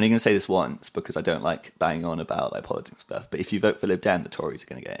like, right, I'm only going to say this once because I don't like banging on about like politics and stuff. But if you vote for Lib Dem, the Tories are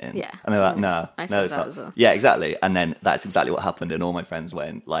going to get in. Yeah. And they're like, no, it's not. as well. Yeah, exactly. And then that's exactly what happened. And all my friends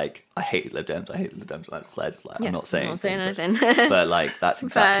went like, I hate Lib Dems. And I was just like, I'm not saying anything. But like, that's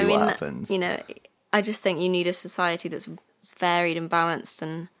exactly what happens. I just think you need a society that's very balanced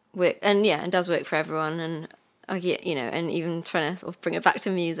and and does work for everyone. And and even trying to sort of bring it back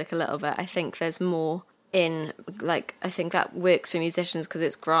to music a little bit, I think there's more in I think that works for musicians because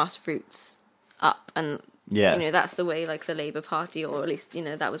it's grassroots up, and that's the way the Labour Party, or at least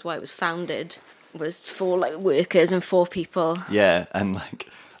that was why it was founded, was for workers and for people. Yeah, and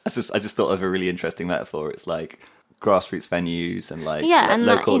I just thought of a really interesting metaphor. It's like grassroots venues and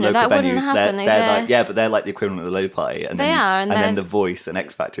local that venues. Happen. They're like the equivalent of the Labour Party, and then The Voice and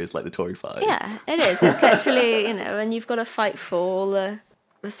X Factor is like the Tory Party. Yeah, it is. It's literally and you've got to fight for all the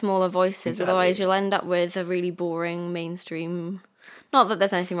smaller voices. Exactly. Otherwise you'll end up with a really boring mainstream. Not that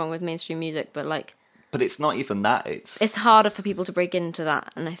there's anything wrong with mainstream music, but but it's not even that. It's harder for people to break into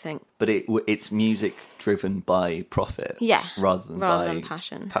that, and I think. But it's music driven by profit, rather than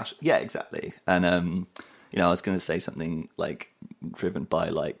passion. Yeah, exactly. And I was going to say something driven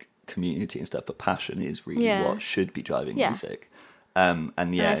by community and stuff, but passion is really what should be driving music. And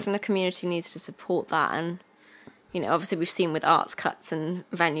I think the community needs to support that, and obviously we've seen with arts cuts and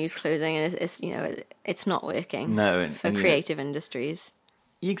venues closing, and it's not working. No, for creative industries.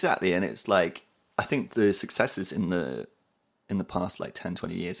 Exactly, and it's I think the successes in the past 10,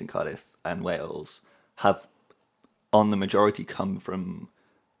 20 years in Cardiff and Wales have, on the majority, come from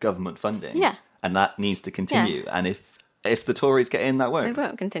government funding. Yeah, and that needs to continue. Yeah. And if the Tories get in, that won't. It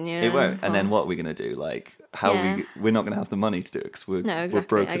won't continue. It won't. And then what are we going to do? We're not going to have the money to do it because we're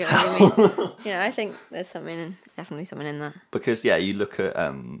broke as hell. What you mean. I think there's definitely something in that. Because you look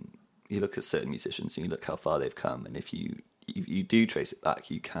at certain musicians and you look how far they've come, and if you do trace it back,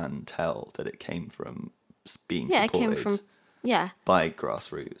 you can tell that it came from being supported. It came from by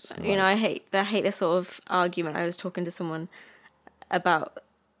grassroots. I hate this sort of argument. I was talking to someone about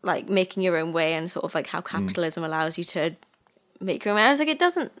making your own way and sort of how capitalism allows you to make your own way. I was like, it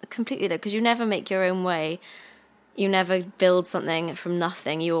doesn't completely though, because you never make your own way. You never build something from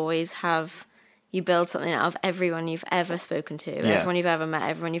nothing. You always you build something out of everyone you've ever spoken to, everyone you've ever met,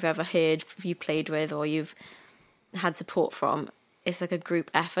 everyone you've ever heard, you played with, or you've had support from. It's a group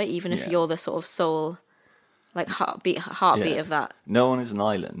effort, even if you're the sort of sole heartbeat of that. No one is an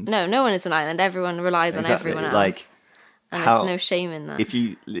island. No one is an island. Everyone relies on everyone else. And there's no shame in that. If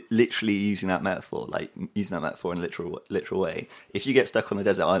you literally using that metaphor in a literal way, if you get stuck on a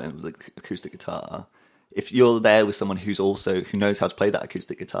desert island with an acoustic guitar, if you're there with someone who knows how to play that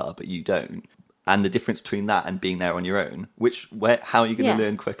acoustic guitar, but you don't, and the difference between that and being there on your own, how are you going to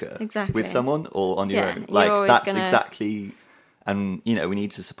learn quicker? Exactly. With someone or on your own? Exactly. And we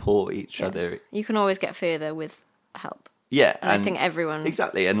need to support each other. You can always get further with help. Yeah, and I think everyone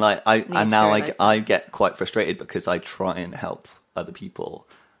exactly, and I get quite frustrated because I try and help other people,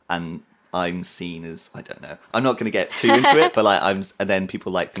 and I'm seen as, I don't know, I'm not going to get too into it, but and then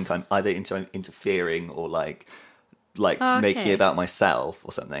people think I'm either interfering or making it about myself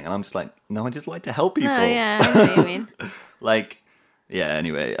or something, and I'm just no, I just like to help people. Oh yeah, I know what you mean.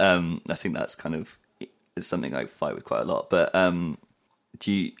 Anyway, I think that's kind of is something I fight with quite a lot, but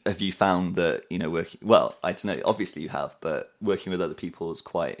have you found that, working, well, I don't know, obviously you have, but working with other people is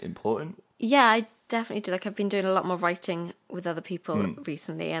quite important? Yeah, I definitely do. Like, I've been doing a lot more writing with other people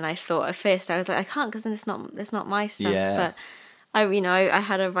recently, and I thought at first I was like, I can't, because then it's not my stuff. Yeah. But I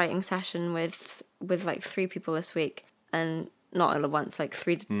had a writing session with like 3 people this week, and not all at once, like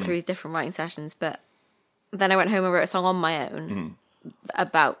three different writing sessions. But then I went home and wrote a song on my own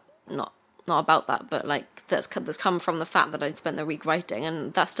about not about that, but like that's come from the fact that I'd spent the week writing,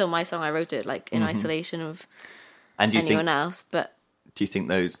 and that's still my song. I wrote it like in isolation of anyone else, but. Do you think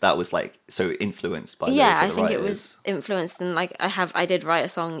that was like so influenced by? Yeah, those I think writers? it was influenced, and like I did write a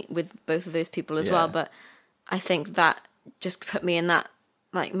song with both of those people as well. But I think that just put me in that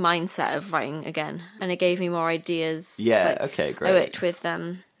mindset of writing again, and it gave me more ideas. Yeah, okay, great. I worked with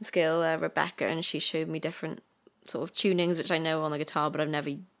this girl Rebecca, and she showed me different sort of tunings which I know on the guitar, but I've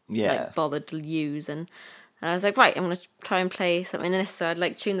never bothered to use. And I was like, right, I'm gonna try and play something in this. So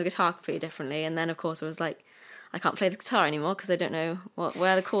I'd tune the guitar completely differently, and then of course I was like, I can't play the guitar anymore because I don't know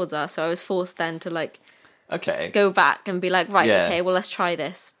where the chords are. So I was forced then to go back and be like, right, okay, well, let's try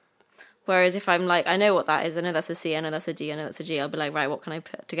this. Whereas if I'm like, I know what that is, I know that's a C, I know that's a D, I know that's a G, I'll be like, right, what can I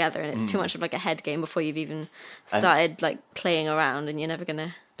put together? And it's too much of a head game before you've even started playing around, and you're never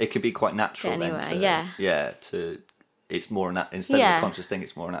gonna. It could be quite natural anywhere. It's more instead of a conscious thing,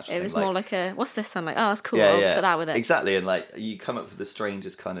 it's more a natural thing. It was more like a, what's this sound like? Oh, that's cool. I'll put that with it. Exactly, and you come up with the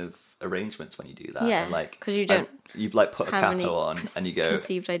strangest kind of arrangements when you do that. Yeah, because you don't. You put a capo on, and you go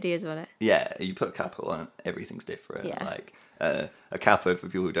conceived ideas about it. Yeah, you put a capo on, everything's different. Yeah. A capo, for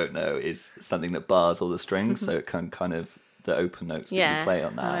people who don't know, is something that bars all the strings, so it can kind of the open notes that you play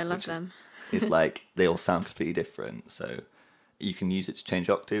on that. Oh, I love them. It's they all sound completely different, so. You can use it to change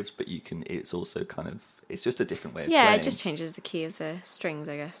octaves, but it's also it's just a different way of playing. Yeah, it just changes the key of the strings,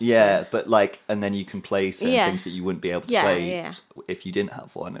 I guess. Yeah, but and then you can play certain things that you wouldn't be able to play if you didn't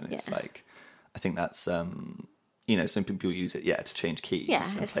have one. And it's I think that's, some people use it, to change keys and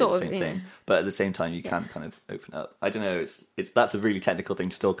play it's sort the same thing. But at the same time, you can kind of open up. I don't know, that's a really technical thing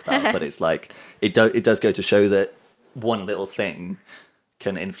to talk about, but it's it does go to show that one little thing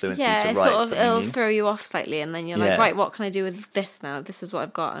can influence you to write something it'll new. throw you off slightly, and then you're like, right, what can I do with this now? This is what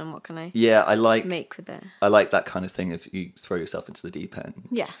I've got, and what can I make with it? I like that kind of thing if you throw yourself into the deep end.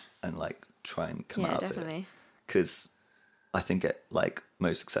 Yeah. And try and come out definitely. of it. Because I think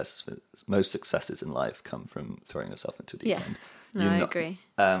most successes in life come from throwing yourself into the deep end. No, I agree.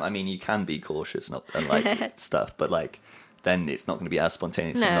 I mean, you can be cautious and stuff, but then it's not going to be as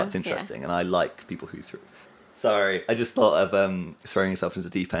spontaneous and not interesting. And I like people who throw. Sorry, I just thought of throwing yourself into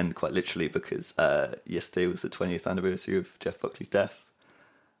the deep end quite literally because yesterday was the 20th anniversary of Jeff Buckley's death,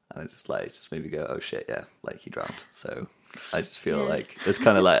 and it's just made me go, oh shit, yeah, he drowned. So I just feel it's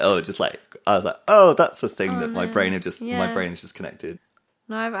kind of I was like, oh, that's a thing that my brain is just connected.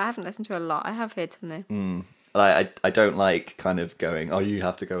 No, I haven't listened to a lot. I have heard some though. I don't like kind of going, oh, you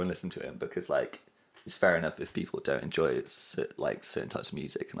have to go and listen to him, because it's fair enough if people don't enjoy certain types of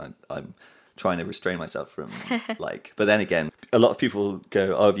music, and I'm trying to restrain myself from but then again, a lot of people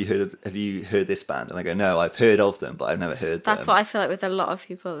go, oh, have you heard this band? And I go, no, I've heard of them, but I've never heard them. That's what I feel like with a lot of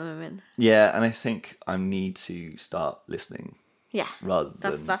people at the moment. Yeah, and I think I need to start listening. Yeah, rather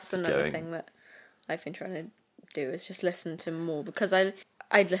than that's another thing that I've been trying to do, is just listen to more, because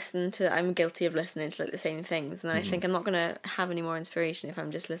I'm guilty of listening to the same things, and then I think I'm not going to have any more inspiration if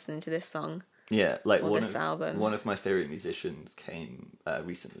I'm just listening to this song. Yeah, this album. One of my favourite musicians came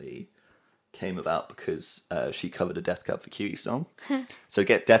about because she covered a Death Cab for Cutie song. So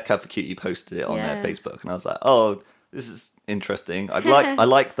Death Cab for Cutie posted it on their Facebook, and I was like, oh, this is interesting. I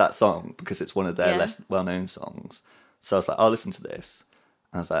like that song because it's one of their less well-known songs. So I was like, I'll listen to this.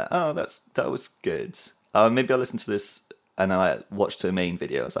 And I was like, oh, that was good. Maybe I'll listen to this. And then I watched her main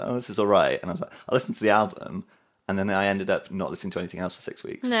video. I was like, oh, this is all right. And I was like, I'll listen to the album. And then I ended up not listening to anything else for 6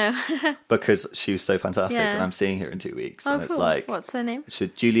 weeks. No. Because she was so fantastic, and I'm seeing her in 2 weeks. Oh, and it's cool. What's her name?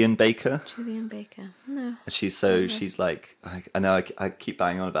 She's Julian Baker. Julian Baker. No. She's I know I keep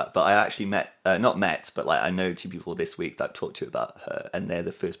banging on about, but I actually not met, but I know 2 people this week that I've talked to about her, and they're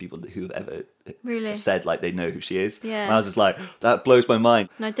the first people who have ever really said they know who she is. Yeah. And I was just like, that blows my mind.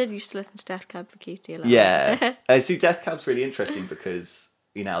 And I did used to listen to Death Cab for Cutie a lot. Yeah. I see Death Cab's really interesting because,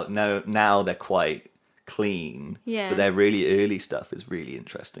 now they're quite clean, but their really early stuff is really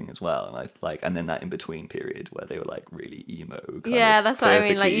interesting as well, and and then that in between period where they were really emo. That's what I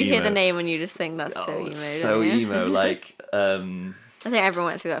mean. You hear the name and you just think that's so emo. So emo. I think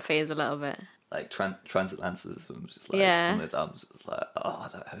everyone went through that phase a little bit. Transatlanticism was just one of those albums. It was oh,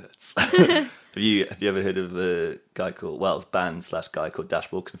 that hurts. Have you ever heard of a guy called guy called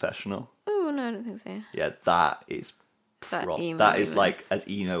Dashboard Confessional? Oh no, I don't think so. Yeah, that is that is like as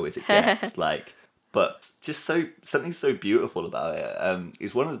emo as it gets. Like, but just something so beautiful about it.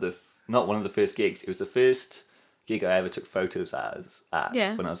 It's not one of the first gigs. It was the first gig I ever took photos at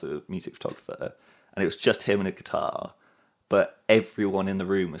when I was a music photographer, and it was just him and a guitar. But everyone in the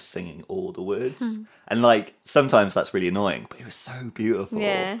room was singing all the words. And, like, sometimes that's really annoying, but it was so beautiful.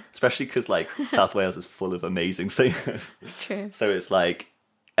 Yeah. Especially because, like, South Wales is full of amazing singers. It's true. So it's like,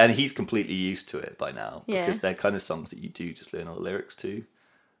 and he's completely used to it by now. Yeah. Because they're kind of songs that you do just learn all the lyrics to.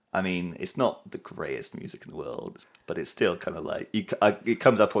 I mean, it's not the greatest music in the world, but it's still kind of like, it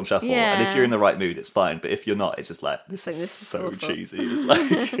comes up on shuffle. Yeah. And if you're in the right mood, it's fine. But if you're not, it's just like, this This is is so awful. cheesy. It's like,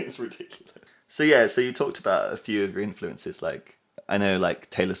 it's ridiculous. So yeah, so you talked about a few of your influences, like, I know like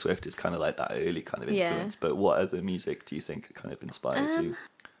Taylor Swift is kind of like that early kind of influence, but what other music do you think kind of inspires you?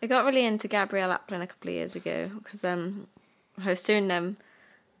 I got really into Gabrielle Aplin a couple of years ago because I was doing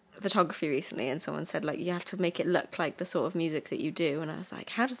photography recently, and someone said like you have to make it look like the sort of music that you do, and I was like,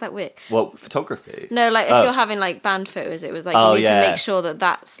 how does that work? Well, photography? No, like if you're having like band photos, it was like you need to make sure that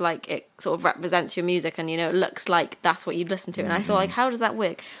that's like it sort of represents your music, and it looks like that's what you'd listen to. And I thought like, how does that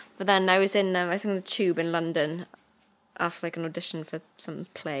work? But then I was in I think the Tube in London after like an audition for some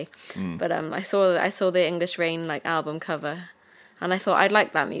play, but I saw the English Rain like album cover, and I thought I'd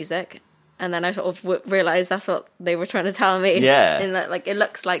like that music. And then I sort of realised that's what they were trying to tell me. Yeah. And that, like, it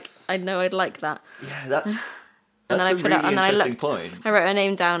looks like I know I'd like that. Yeah, that's And then I a put really it, and then interesting point. I wrote her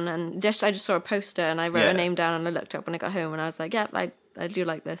name down, and I just saw a poster, and I wrote Yeah. her name down, and I looked up when I got home, and I was like, yeah, I do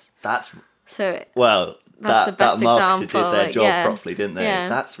like this. That's So well, that's the best that marketer example, did their like, job yeah. properly, didn't they? Yeah.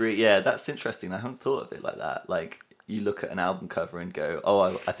 That's that's interesting. I haven't thought of it like that. Like you look at an album cover and go, oh,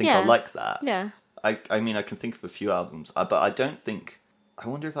 I think I Yeah. like that. yeah, I mean, I can think of a few albums, but I don't think. I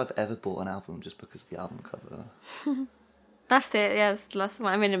wonder if I've ever bought an album just because of the album cover. that's it. Yeah, it's the last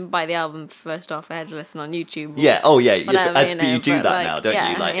one. I mean, I didn't buy the album first off. I had to listen on YouTube. Yeah. Oh, yeah. Whatever, But you do but, that like, now, don't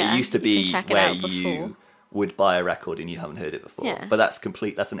yeah, you? Like yeah. it used to You be can check it where out you before. would buy a record and you haven't heard it before. Yeah. But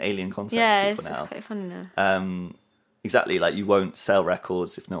that's an alien concept Yeah, to it's people now. quite funny now. Exactly, like you won't sell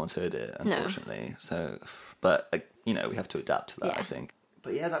records if no one's heard it, No. unfortunately. So, but we have to adapt to that, Yeah. I think.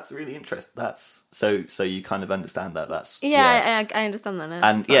 But yeah, that's really interesting. That's so you kind of understand that. That's Yeah, I understand that now.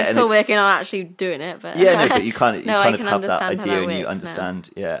 And, yeah, I'm and still it's- working on actually doing it, but yeah, no, but you kind of No, I have can that understand how idea that and you works understand.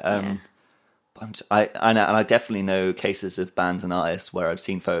 now. Yeah. I know, and I definitely know cases of bands and artists where I've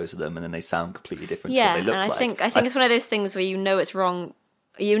seen photos of them and then they sound completely different Yeah, to what they look and I like. think it's one of those things where it's wrong.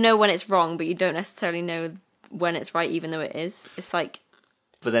 You know when it's wrong, but you don't necessarily know when it's right, even though it is. It's like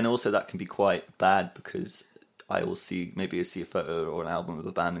But then also that can be quite bad because I will see a photo or an album of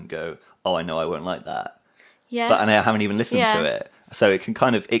a band and go, oh, I know I won't like that. yeah, And I haven't even listened to it. So it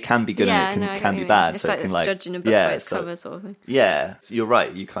can be good yeah, and no, I it get can what be you bad. mean. It's So like it can like judging a book by its so- cover, sort of thing. Yeah, so you're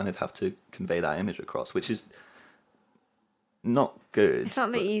right. You kind of have to convey that image across, which is not good. It's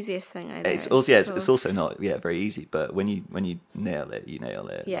not the but easiest thing either. It's also sort it's of- also not very easy. But when you nail it, you nail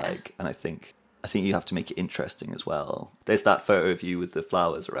it. Yeah. Like, and I think you have to make it interesting as well. There's that photo of you with the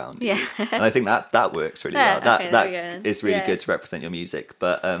flowers around. Yeah. You, and I think that works really Yeah, well. okay, That there we go then. is really Yeah. good to represent your music.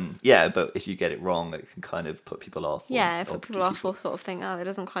 But but if you get it wrong, it can kind of put people off. Yeah, or put people off or sort of think, oh, it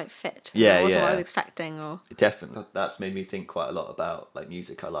doesn't quite fit. Yeah, It wasn't what I yeah. was expecting, or Definitely, that's made me think quite a lot about like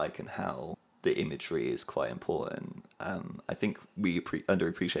music I like and how the imagery is quite important. I think we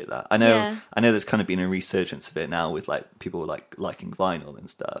underappreciate that. I know there's kind of been a resurgence of it now with like people liking vinyl and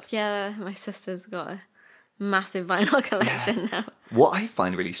stuff. yeah, my sister's got a massive vinyl collection now. What I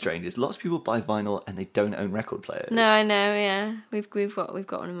find really strange is lots of people buy vinyl and they don't own record players. No, I know. Yeah, we've got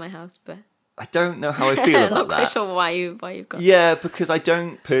one in my house, but I don't know how I feel I'm about not quite that. sure why you've got. Yeah, because I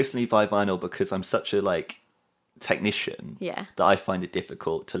don't personally buy vinyl because I'm such a technician Yeah. that I find it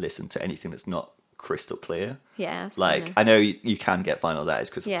difficult to listen to anything that's not crystal clear. Yeah, that's Like, fair I know you can get vinyl that is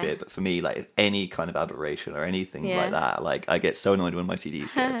crystal Yeah. clear, but for me, like, any kind of aberration or anything Yeah. like that, like, I get so annoyed when my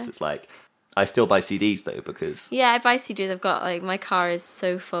CDs go, 'cause it's like, I still buy CDs though, because Yeah, I buy CDs. I've got my car is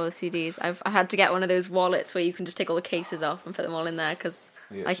so full of CDs. I've had to get one of those wallets where you can just take all the cases off and put them all in there because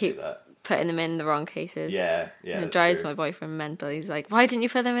You I actually keep do that. putting them in the wrong cases. Yeah, And it that's drives true. my boyfriend mental. He's like, "Why didn't you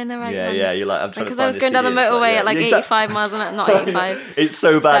put them in the right Yeah, ones?" yeah, you're like, I'm trying to Because find I was this going down the CD, it's like, motorway yeah, at like exactly. 85 miles an hour, not 85. It's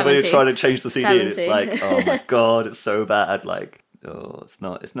so bad when you're 70. trying to change the CD. It's 70. like, oh my god, it's so bad. Like, oh, it's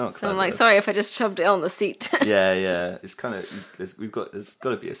not. So Clever. I'm like, sorry if I just shoved it on the seat. Yeah. It's kind of there's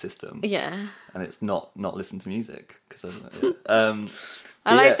got to be a system, Yeah. and it's not listen to music because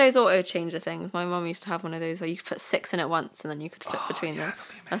I like those auto changer things. My mum used to have one of those where you could put 6 in at once and then you could flip between them. that'd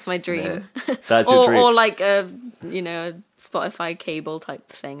be That's my dream. Yeah. That's your dream. Or like a Spotify cable type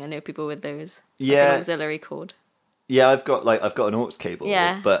thing. I know people with those. Like Yeah. an auxiliary cord. Yeah, I've got an aux cable.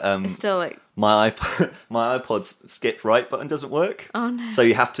 Yeah, but it's still like, my iPod's skip right button doesn't work. oh no. So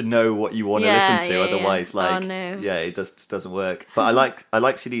you have to know what you want to listen to, otherwise, yeah. like, Oh, no. yeah, it just doesn't work. But I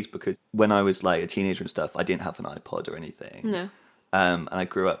like CDs because when I was like a teenager and stuff, I didn't have an iPod or anything. No. And I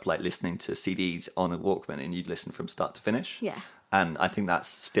grew up like listening to CDs on a Walkman, and you'd listen from start to finish. Yeah. And I think that's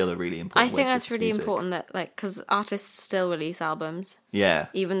still a really important. I think way to that's listen to really music. important that, like, because artists still release albums, Yeah.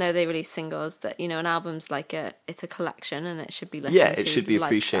 even though they release singles. That, you know, an album's like it's a collection, and it should be listened to. Yeah, it should be like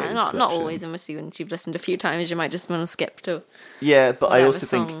appreciated that. as a Not collection. always. And once you've listened a few times, you might just want to skip to. Yeah, but I also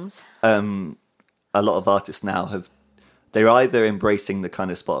songs. think a lot of artists now they're either embracing the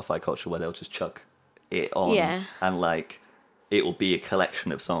kind of Spotify culture where they'll just chuck it on, Yeah. and like it will be a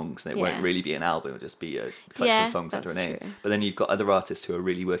collection of songs, and it won't Yeah. really be an album. It'll just be a collection Yeah, of songs under a that's name. true. But then you've got other artists who are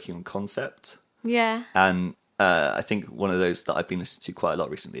really working on concept, Yeah. and I think one of those that I've been listening to quite a lot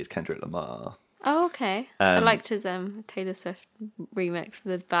recently is Kendrick Lamar. Oh, okay. I liked his Taylor Swift remix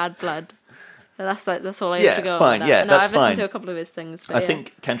with Bad Blood. But that's all I have to go fine. on. Yeah, no, that's I've listened fine. to a couple of his things. But I yeah.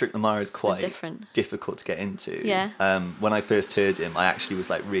 think Kendrick Lamar is quite different. difficult to get into. Yeah. When I first heard him, I actually was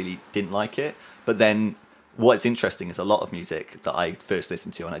like really didn't like it. But then what's interesting is a lot of music that I first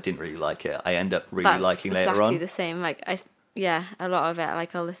listened to and I didn't really like it, I end up really that's liking exactly later on. the same. Like a lot of it.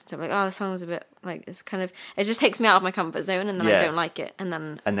 Like I'll listen to it, like, oh, the song was a bit like it's kind of it just takes me out of my comfort zone, and then I Yeah. don't like it, and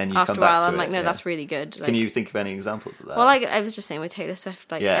then you after come a back while to I'm it, like, no, yeah. that's really good. Like, Can you think of any examples of that? well, like I was just saying with Taylor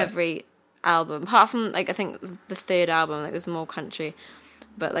Swift, like Yeah. every album, apart from like I think the third album, like was more country,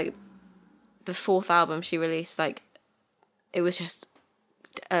 but like the fourth album she released, like it was just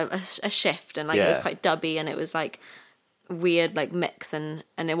a shift, and like it was Yeah. quite dubby, and it was like weird like mix, and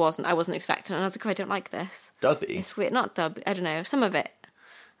I wasn't expecting it, and I was like, oh, I don't like this. Dubby? It's weird, not dub. I don't know. Some of it,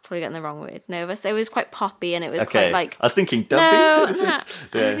 probably getting the wrong word. No, it was quite poppy, and it was Okay. quite like. I was thinking dubby. No, Taylor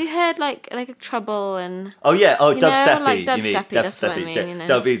Swift? have you heard like a Trouble and? Oh yeah, You know, dubsteppy. like you mean dubsteppy, that's what I mean, you know.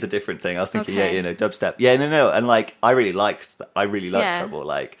 Dubby's a different thing. I was thinking, Okay. dubstep. Yeah, no, and like I really like Yeah. Trouble.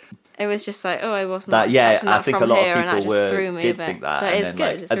 Like It was just like, oh, I wasn't that. Yeah, expecting that I think from a lot here, of and that people just threw me did a bit. think that. But and it's then, good.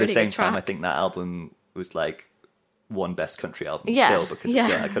 like, It's at a the really same good time, I track. think that album was like one best country album Yeah, still because yeah.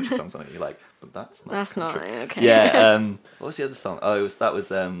 it's got like country songs on it. You're like, but that's not. That's not country. okay. Yeah. What was the other song? Oh, that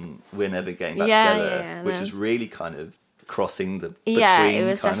was We're Never Getting Back Yeah, Together, yeah, which no. is really kind of crossing the between. Yeah, it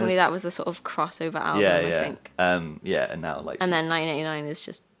was kind definitely of, that was a sort of crossover album, yeah, I yeah. think. And now like And then 1989 is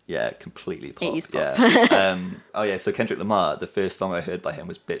just yeah, completely pop. 80s pop. Yeah. So Kendrick Lamar, the first song I heard by him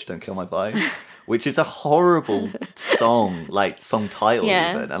was "Bitch Don't Kill My Vibe," which is a horrible song, like song title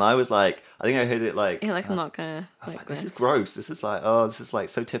Yeah. even. And I was like, I think I heard it like, you're like, I'm not gonna. I was like, this is gross. This is like, this is like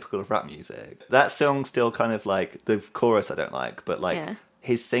so typical of rap music. That song still kind of like the chorus I don't like, but like Yeah.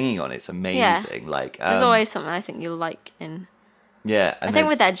 his singing on it's amazing. Like There's always something I think you'll like in. yeah. And I think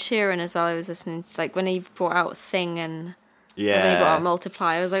with Ed Sheeran as well, I was listening to like when he brought out Sing and yeah, when he brought out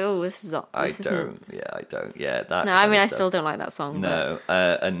Multiply, I was like, oh, this is not. I This isn't. don't. Yeah, I don't. Yeah, that. No, kind I mean of I stuff. still don't like that song. But No,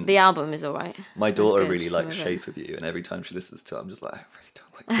 and the album is alright. my daughter good, really some likes of it. Shape of You, and every time she listens to it, I'm just like, I really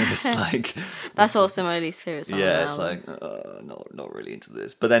don't like this. Like, That's also my least favorite song. yeah, on it's the album. like, not really into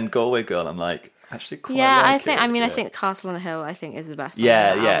this. But then Go Away Girl, I'm like, actually quite Yeah, like I think. it. I mean, I Yeah. think Castle on the Hill. I think is the best. Song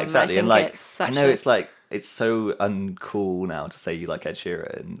Yeah, on the yeah, album. exactly. I And think like, it's such I know a- it's like, it's so uncool now to say you like Ed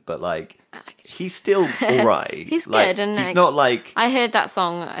Sheeran, but like, he's still alright. He's Like, good, and he's like, not like, I heard that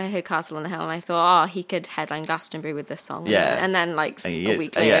song. I heard Castle on the Hill, and I thought, oh, he could headline Glastonbury with this song. Yeah. and then like and he a is,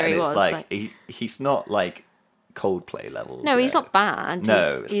 week and later, yeah, he and it's was like, he's not like Coldplay level. no, he's yeah. not bad.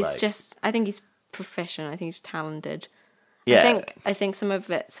 No, it's he's like- just. I think he's proficient. I think he's talented. Yeah, I think some of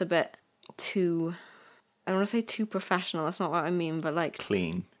it's a bit too. I don't want to say too professional. That's not what I mean, but like,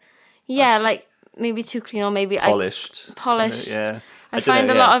 clean, yeah, like maybe too clean, or maybe polished, polished. Yeah, I don't find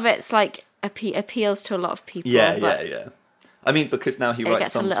know, a yeah. lot of it's like appeals to a lot of people. Yeah, but yeah. I mean, because now he It writes gets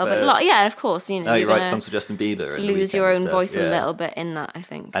a songs little for. bit. Yeah, of course, you know. Now he you're writes gonna songs for Justin Bieber. And The lose Weeknd your and own stuff, voice yeah. a little bit in that, I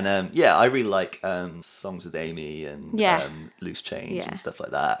think. And yeah, I really like songs with Amy and Yeah. Loose Change Yeah. and stuff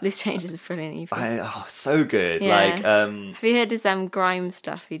like that. Loose Change is brilliant. Even. So good. Yeah. Like, Have you heard his grime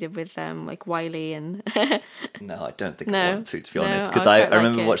stuff he did with like Wiley and? no, I don't think No. I want to be No, honest, because I I quite like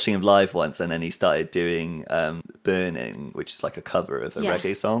remember it. watching him live once, and then he started doing "Burning," which is like a cover of a Yeah.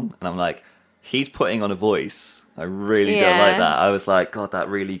 reggae song, and I'm like, he's putting on a voice. I really don't Yeah. like that. I was like, God, that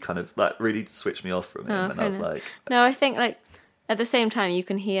really switched me off from him, and I fair was enough. like, No, I think like at the same time you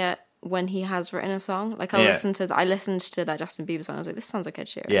can hear when he has written a song. Like I listened to that Justin Bieber song. I was like, this sounds like Ed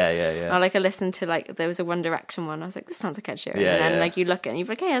Sheeran. Yeah. Or like I listened to like there was a One Direction one. I was like, this sounds like Ed Sheeran. Yeah, and then yeah. like you look at it and you're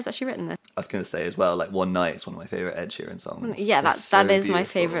like, hey, has actually written this. I was going to say as well, like One Night is one of my favourite Ed Sheeran songs. Yeah, that is my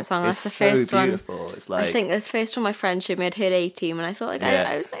favourite song. That's the first one. It's so beautiful. It's like, I think the first one my friend showed me, I'd heard A-Team, and I thought like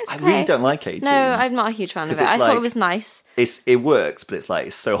I was like, it's okay. I really don't like A-Team. No, I'm not a huge fan of it. I thought it was nice. It works, but it's like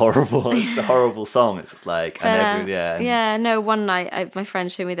it's so horrible. It's a horrible song. It's just like One night my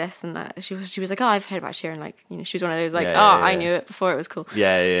friend showed me this, and she was like, oh, I've heard about Sheeran. Like, you know, she was one of those like, I knew it before it was cool. But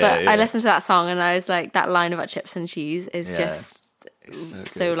I listened to that song and I was like, that line about chips and cheese is just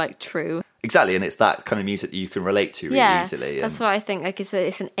so like true. Exactly, and it's that kind of music that you can relate to really easily. That's what I think. Like it's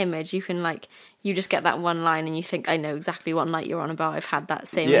an image. You can like you just get that one line and you think, I know exactly what night you're on about. I've had that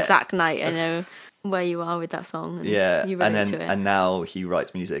same exact night. I know where you are with that song. And you relate to it. And now he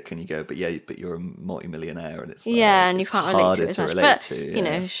writes music, and you go, but you're a multi-millionaire, and it's like, and you can't relate to it as much. But you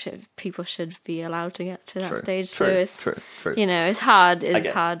know, people should be allowed to get to that stage. True, so it's true. You know, it's hard. It's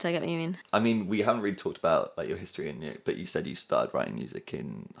hard. I get what you mean. I mean, we haven't really talked about like your history, but you said you started writing music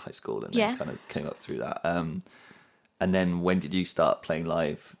in high school, and then kind of came up through that. And then when did you start playing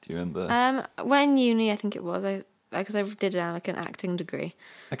live? Do you remember? When uni, I think it was. Because I did like an acting degree.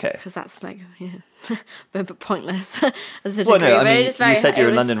 Okay. Because that's like a bit pointless as a degree. No, I mean, you said you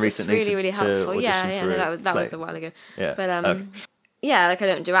were in London recently. It's really helpful. That was a while ago. Yeah. But like I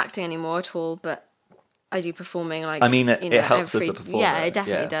don't do acting anymore at all. But I do performing. Like I mean, it helps as a performer. Yeah, it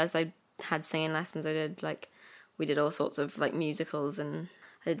definitely does. I had singing lessons. We did all sorts of like musicals, and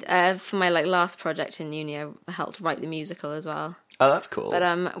for my like last project in uni, I helped write the musical as well. Oh, that's cool.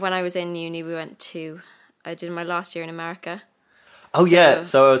 But when I was in uni, I did my last year in America. Oh,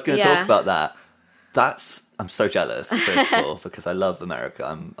 so I was going to talk about that. I'm so jealous, first of all, because I love America.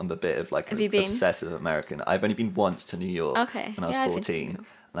 I'm a bit of like an obsessive American. I've only been once to New York when I was 14, and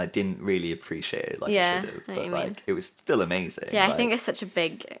I didn't really appreciate it like I should have. But like, it was still amazing. Yeah, like, I think it's such a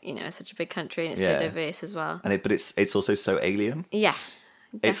big country, and it's so diverse as well. And but it's also so alien. Yeah,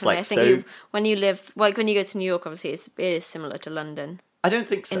 definitely. It's like I think when you go to New York, obviously it is similar to London. I don't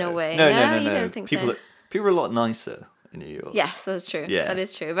think so. In a way, no. You don't think so. People are a lot nicer in New York. Yes, that's true. Yeah. That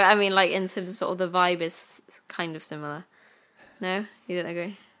is true. But I mean, like in terms of sort of the vibe is kind of similar. No, you don't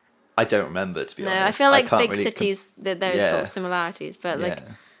agree? I don't remember, to be honest. No, I feel like big cities there's sort of similarities, but like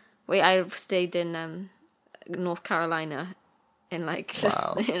I stayed in North Carolina in like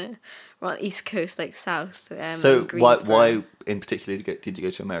East Coast, like south. So why in particular did you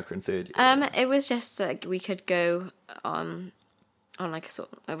go to America in third year? It was just like we could go on like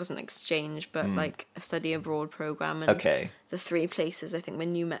it wasn't exchange, but like a study abroad program. And the three places I think were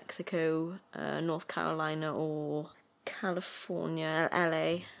New Mexico, North Carolina, or California,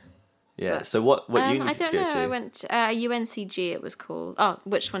 LA. Yeah. But, so what uni did you go to? I don't know. I went to UNCG. It was called. Oh,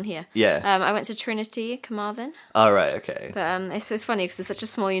 which one here? Yeah. I went to Trinity, Carmarthen. Oh, right. Okay. But it's funny because it's such a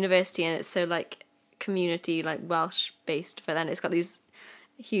small university and it's so like community, like Welsh based. But then it's got these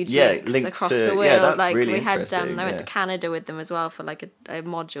huge links across the world. Yeah, that's like really we had, interesting. I went to Canada with them as well for like a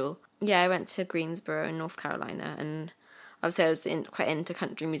module. Yeah, I went to Greensboro in North Carolina, and obviously I was quite into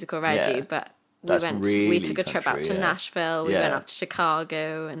country music already. But we took a trip out to Nashville. We went up to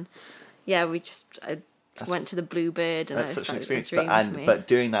Chicago, and I went to the Bluebird, and that's such an experience. For but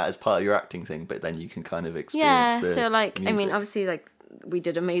doing that as part of your acting thing, but then you can kind of experience the so like music. I mean, obviously like we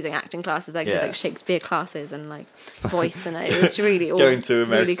did amazing acting classes, like Shakespeare classes and like voice, and it was really all going to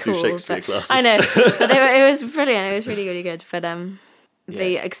America really cool. to do Shakespeare classes. I know, but it was brilliant. It was really, really good. But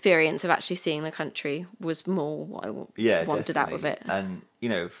the experience of actually seeing the country was more what I wanted out of it. And you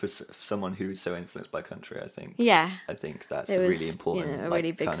know, for someone who's so influenced by country, I think that's a really important, a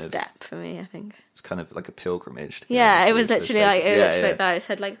really big step for me. I think it's kind of like a pilgrimage. It was literally like that. I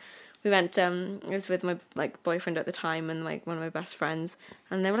said like. We went, I was with my like boyfriend at the time and like one of my best friends,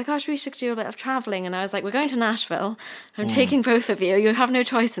 and they were like, oh, we should do a bit of travelling, and I was like, we're going to Nashville, I'm taking both of you have no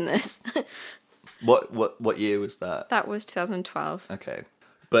choice in this. What year was that? That was 2012. Okay.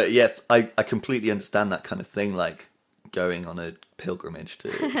 But yeah, I completely understand that kind of thing, like going on a pilgrimage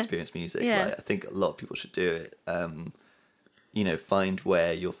to experience music. Like, I think a lot of people should do it. You know, find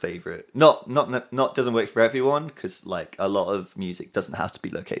where your favorite not doesn't work for everyone, because like a lot of music doesn't have to be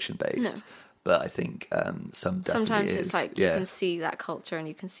location based, but I think sometimes it's like you can see that culture and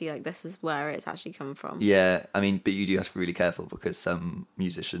you can see like this is where it's actually come from. I mean, but you do have to be really careful because some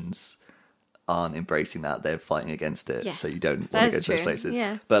musicians aren't embracing that, they're fighting against it, so you don't want to go to those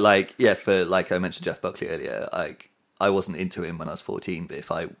places. But like for like I mentioned Jeff Buckley earlier, like I wasn't into him when I was 14, but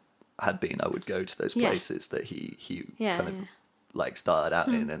if I had been, I would go to those places that he kind of like started out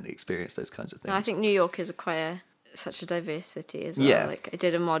in and experienced those kinds of things. I think New York is such a diversity as well. Yeah. Like I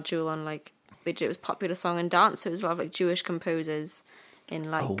did a module on like it was popular song and dance, so it was a lot of like Jewish composers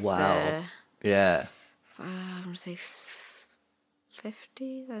in like Yeah. I'm gonna say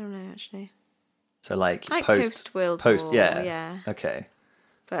 50s. I don't know actually. So like post World War. Yeah. Okay.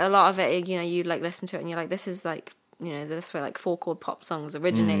 But a lot of it, you know, you like listen to it and you're like, this is like, you know, this way like 4-chord pop songs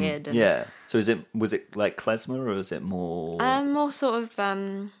originated. And, yeah. So was it like klezmer or is it more? More sort of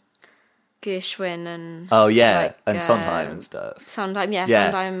Gershwin and. Oh yeah, like, and Sondheim and stuff. Sondheim, yeah.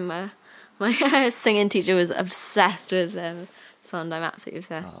 Sondheim. My singing teacher was obsessed with Sondheim, absolutely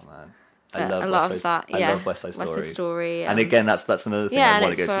obsessed. Oh man. I love I love West Side Story. West Side Story. And again, that's another thing I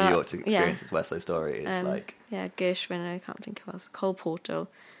want to go to New York to experience yeah. is West Side Story. It's like Gershwin. I can't think of else. Cole Porter.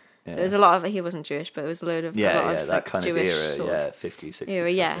 So it was a lot of. He wasn't Jewish, but it was a lot of that like, kind Jewish of era, sort 50s, 60s,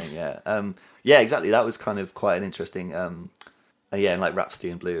 era, yeah, exactly. That was kind of quite an interesting. And like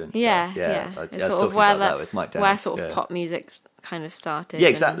Rhapsody in Blue and stuff. Yeah. I was sort talking of where about that with Mike Dennis. Where sort of pop music kind of started. Yeah,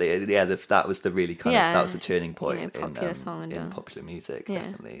 exactly. That was the really kind of that was the turning point in popular song and in popular music,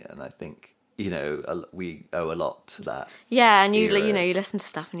 definitely. And I think we owe a lot to that. Yeah, and you listen to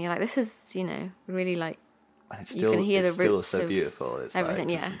stuff and you're like, this is really like. And it's still, you can hear the roots so beautiful. It's everything,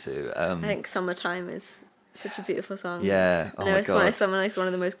 like to listen to. I think "Summertime" is such a beautiful song. Yeah, I know it's one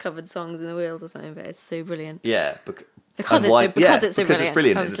of the most covered songs in the world or something, but it's so brilliant. Yeah, because it's so brilliant. It's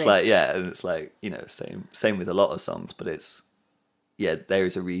brilliant. Obviously. And it's like same with a lot of songs, but it's there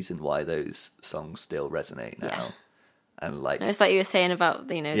is a reason why those songs still resonate now. Yeah. And like it's like you were saying about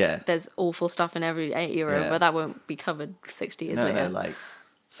there's awful stuff in every era, but that won't be covered 60 years later.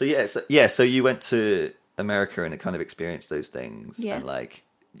 So you went to America and kind of experienced those things, and like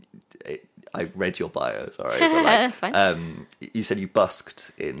I read your bio, sorry, but like, that's fine. You said you busked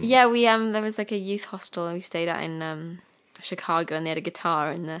in. Yeah, we there was like a youth hostel and we stayed at in Chicago, and they had a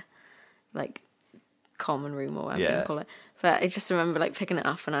guitar in the like common room or whatever you call it. But I just remember like picking it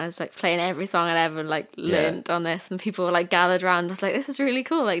up and I was like playing every song I'd ever like learned on this, and people were like gathered around. I was like, this is really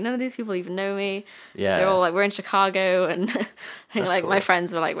cool. Like none of these people even know me. Yeah, they're all like, we're in Chicago, and I think like cool. My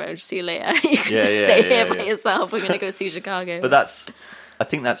friends were like, well, we'll just see you later. You can just stay here by yourself. We're gonna go see Chicago. But I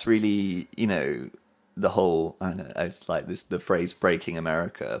think that's really the whole. I don't know, it's like the phrase "breaking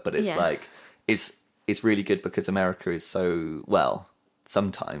America," but it's like it's really good because America is so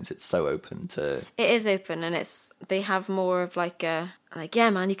sometimes it's so open to. It is open, and they have more of like a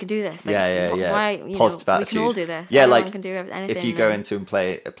man, you can do this. Like, Why, positive attitude. We can all do this. Yeah, everyone like can do anything. If you go into and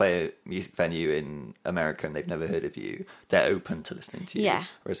play a music venue in America and they've never heard of you, they're open to listening to you. Yeah.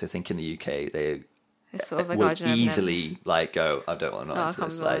 Whereas I think in the UK they sort of like will easily like go, I don't want to answer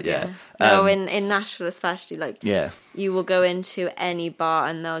this. Like no, in Nashville especially, like you will go into any bar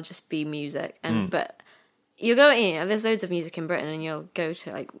and there'll just be music, and but. You go, there's loads of music in Britain, and you'll go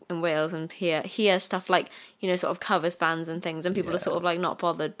to like in Wales and hear stuff like sort of covers bands and things, and people are sort of like not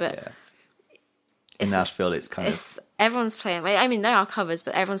bothered. But in Nashville, it's kind of everyone's playing. I mean, there are covers,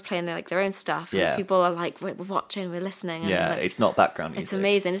 but everyone's playing their own stuff. Yeah, and people are like, we're watching, we're listening. And it's not background music. It's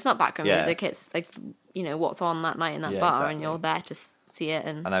amazing. It's not background music. It's like what's on that night in that bar, and you're there to see it.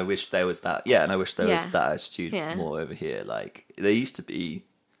 And I wish there was that. Yeah, and I wish there was that attitude more over here. Like there used to be.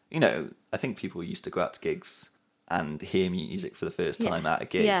 I think people used to go out to gigs and hear music for the first time at a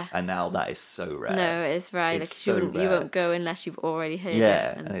gig, and now that is so rare. No, it is rare. Like, you won't go unless you've already heard it.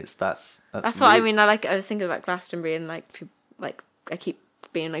 Yeah, and that's what I mean. I was thinking about Glastonbury, and like I keep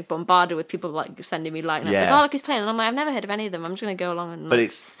being like bombarded with people like sending me lineups. Like, oh, look who's playing, and I'm like, I've never heard of any of them. I'm just gonna go along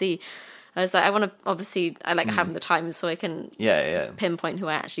and see. I was like, I want to obviously. I like having the time so I can pinpoint who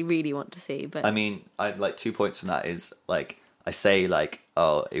I actually really want to see. But I mean, I like 2 points from that is like. I say like,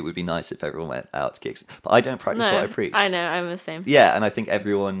 oh, it would be nice if everyone went out to gigs, but I don't practice what I preach. I know, I'm the same. Yeah, and I think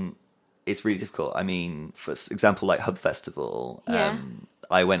it's really difficult. I mean, for example, like Hub Festival,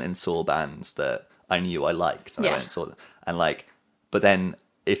 I went and saw bands that I knew I liked. And I went and saw them, and like, but then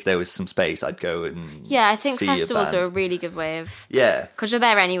if there was some space, I'd go and I think festivals are a really good way of because you're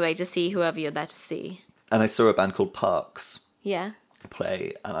there anyway to see whoever you're there to see. And I saw a band called Parks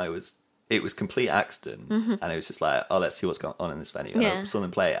play, and it was complete accident, and it was just like, oh, let's see what's going on in this venue. And I saw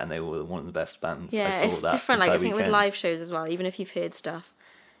them play, and they were one of the best bands. I saw it's that different. Like I think weekend. with live shows as well, even if you've heard stuff,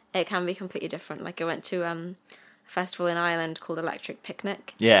 it can be completely different. Like I went to a festival in Ireland called Electric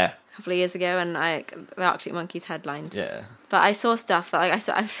Picnic. Yeah. A couple of years ago, and the Arctic Monkeys headlined. Yeah. But I saw stuff that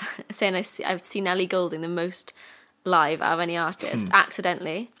I've seen Ellie Goulding the most live out of any artist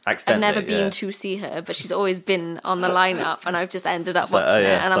accidentally. I've never been to see her, but she's always been on the lineup, and I've just ended up watching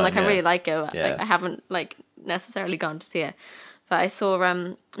it, and I'm like, I really like her. Like, I haven't like necessarily gone to see her, but I saw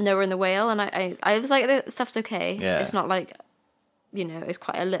Noah and the Whale, and I was like, the stuff's okay. It's not like it's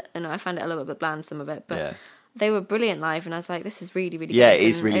quite I found it a little bit bland, some of it, but they were brilliant live, and I was like, this is really, really Yeah, good. it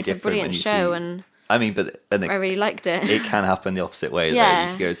is really it's different a brilliant when you show, see- and I mean, but and I really liked it. it can happen the opposite way. Yeah. Though.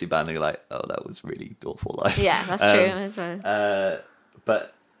 You can go see a band and you're like, oh, that was really awful live. Yeah, that's true as well.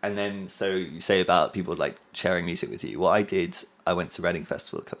 But and then so you say about people like sharing music with you. What I did, I went to Reading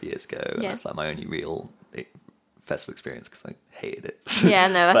Festival a couple of years ago, and Yeah. that's like my only real festival experience because I hated it. Yeah,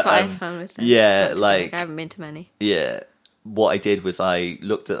 no, that's But, what I found with them. yeah, Actually, like- I haven't been to many. Yeah. What I did was I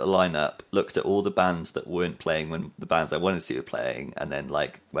looked at the lineup, looked at all the bands that weren't playing when the bands I wanted to see were playing, and then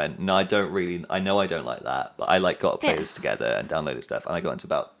like went, no, I know I don't like that, but I like got to play Yeah. this together and downloaded stuff, and I got into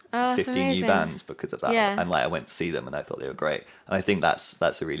about Oh, that's 15 new amazing. bands because of that. Yeah. And like I went to see them and I thought they were great. And I think that's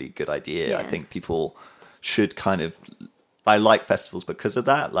a really good idea. I Yeah. think people should kind of, I like festivals because of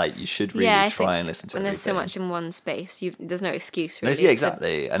that. Like you should really I try think and listen to when there's so everything. much in one space, there's no excuse There's- really. yeah, to-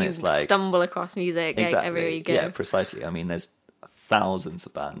 exactly. And you it's like stumble across music like, everywhere you go. Yeah, precisely. I mean, there's thousands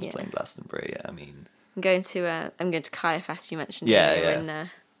of bands Yeah. playing Glastonbury. I mean, I'm going to Kaya Fest. You mentioned Yeah, earlier, yeah. and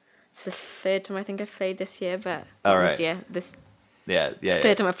it's the third time I think I've played this year, but All not right. this year, this yeah.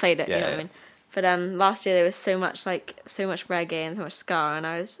 third time I've played it. Yeah, you know what yeah. I mean? But last year there was so much reggae and so much ska, and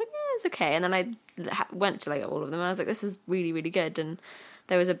I was like, yeah, it's okay. And then I went to like all of them, and I was like, this is really, really good. And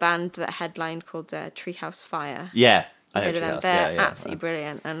there was a band that headlined called Treehouse Fire. Yeah, I know Heard of them? Treehouse. They're Yeah. absolutely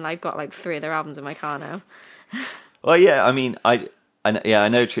brilliant, and I've got like 3 of their albums in my car now. Well, yeah. I mean, I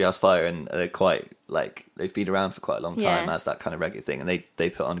know Treehouse Fire, and they're quite like they've been around for quite a long time Yeah. as that kind of reggae thing, and they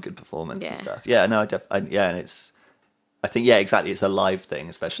put on good performance Yeah. and stuff. Yeah, no, and I think exactly. It's a live thing,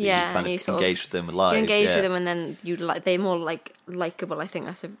 especially Yeah, you kind and you of sort of- engage with them live. You engage yeah. with them, and then they're more likable. I think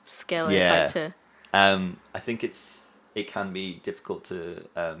that's a skill. Yeah. It's like to I think it can be difficult to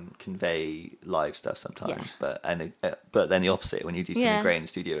convey live stuff sometimes, Yeah. but then the opposite when you do something Yeah. great in the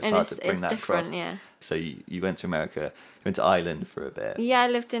studio, it's and hard to bring it's that different. across. Yeah. So you went to America, you went to Ireland for a bit. Yeah, I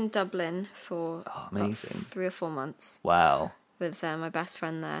lived in Dublin for Oh, about amazing. 3 or 4 months Wow. with my best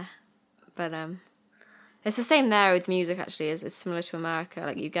friend there. But it's the same there with music. Actually, it's similar to America.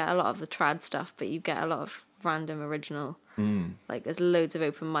 Like you get a lot of the trad stuff, but you get a lot of random original. Like there's loads of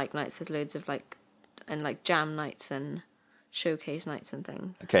open mic nights. There's loads of like jam nights and showcase nights and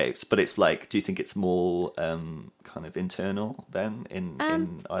things. Okay, but it's like, do you think it's more kind of internal then in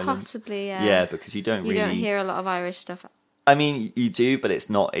Ireland? Possibly, yeah. Yeah, because you don't You really don't hear a lot of Irish stuff. I mean, you do, but it's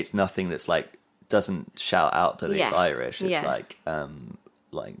nothing that's like doesn't shout out that it's Yeah. Irish. It's Yeah.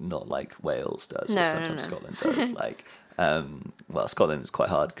 like not like Wales does, No, or no, sometimes no. Scotland does. Like, well, Scotland is quite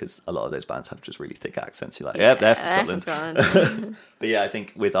hard because a lot of those bands have just really thick accents. You're like, yeah, they're from Scotland. But yeah, I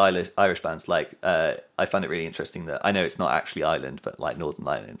think with Irish bands, like I find it really interesting that I know it's not actually Ireland, but like Northern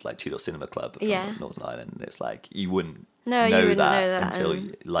Ireland, like Tudor Cinema Club from Yeah. Northern Ireland. And it's like you wouldn't No, you know wouldn't that know that until and you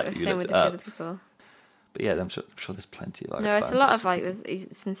you same looked with it the other up. people. But yeah, I'm sure there's plenty of Irish No, bands. it's a lot that of like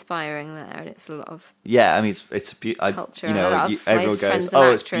it's inspiring there, and it's a lot of Yeah, I mean, it's Culture you and a know, lot of everyone my friends goes, and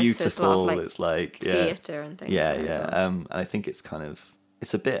 "Oh, it's actress, so it's a lot of, beautiful." like, It's like, yeah, theatre and things. yeah, there as yeah. well. And I think it's kind of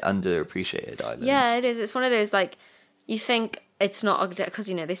it's a bit underappreciated. Ireland. Yeah, it is. It's one of those like you think it's not because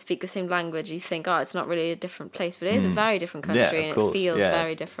they speak the same language. You think, oh, it's not really a different place, but it is a very different country, Mm. Yeah, of and course, it feels yeah.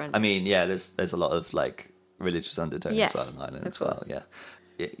 very different. I mean, yeah, there's a lot of like religious undertones Yeah, as well in Ireland of as well. course. Yeah.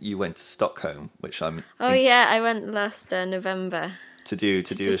 You went to Stockholm, which I'm Oh yeah, I went last November. to do a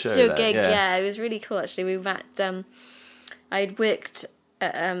Just show to do a there. gig. Yeah. Yeah, it was really cool actually. We met. I'd worked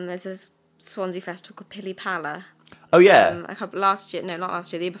at there's this Swansea festival called Pili Pala. Oh yeah. A couple last year, no, not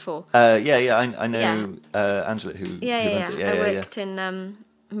last year, the year before. Yeah. I know Yeah. Angela who Yeah. runs it. Yeah, I yeah, worked in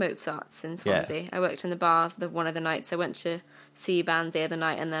Mozart's in Swansea. I worked in the bar one of the nights. I went to see a band the other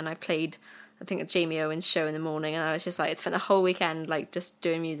night, and then I played, I think, at Jamie Owen's show in the morning, and I was just like, spent the whole weekend like just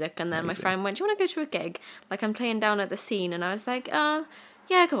doing music. And then my friend went, "Do you want to go to a gig? Like I'm playing down at the Scene," and I was like,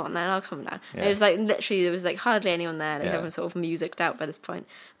 yeah, go on then, I'll come down. Yeah. It was like literally there was like hardly anyone there. Like Yeah. everyone sort of musiced out by this point.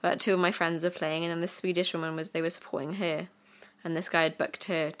 But 2 of my friends were playing, and then the Swedish woman they were supporting her. And this guy had booked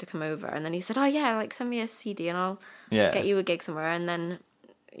her to come over, and then he said, "Oh yeah, like send me a CD and I'll get you a gig somewhere." And then,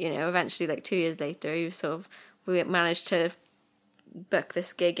 eventually, like 2 years later, we managed to book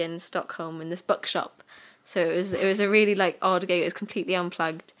this gig in Stockholm in this bookshop. So it was a really like odd gig. It was completely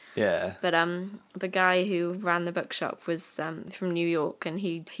unplugged. Yeah. But the guy who ran the bookshop was from New York, and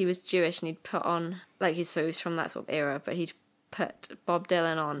he was Jewish, and he'd put on he was from that sort of era, but he'd put Bob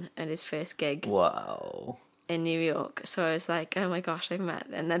Dylan on at his first gig. Wow. In New York. So I was like, oh my gosh, I've met.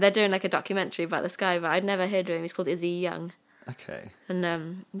 And they're doing like a documentary about this guy, but I'd never heard of him. He's called Izzy Young. Okay.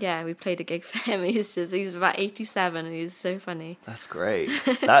 And we played a gig for him. He's about 87 and he's so funny. That's great.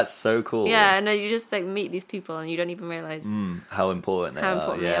 That's so cool. Yeah, and you just like meet these people and you don't even realise How important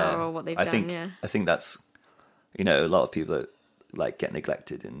they are. or what they've I done. think, Yeah. I think that's, a lot of people that like get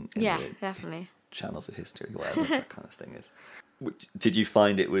neglected in Yeah, the definitely. channels of history, whatever that kind of thing is. Did you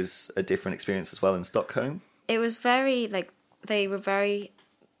find it was a different experience as well in Stockholm? It was very, like, they were very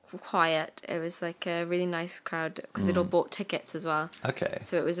quiet. It was like a really nice crowd because they'd all bought tickets as well. Okay.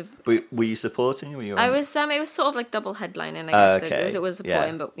 So it was a... Were you supporting? Were you I was, it was sort of like double headlining, I guess. Okay. It was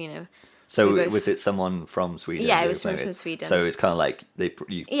supporting, but, you know... So we both... was it someone from Sweden? Yeah, it was someone from Sweden. So it's kind of like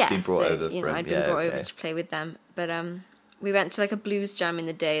you've been brought over from... I'd been brought over to play with them. But we went to like a blues jam in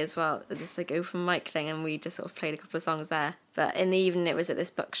the day as well, this like open mic thing, and we just sort of played a couple of songs there. But in the evening it was at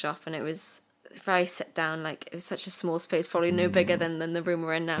this bookshop, and it was very sit down, like it was such a small space, probably no bigger than the room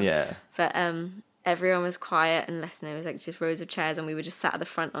we're in now. Yeah. But everyone was quiet and listening. It was like just rows of chairs, and we were just sat at the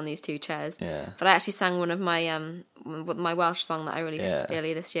front on these two chairs. Yeah. But I actually sang one of my Welsh song that I released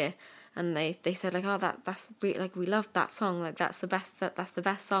earlier this year, and they said like, oh, that's really, like, we loved that song, like that's the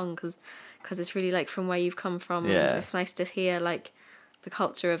best song because it's really like from where you've come from. Yeah. It's nice to hear like the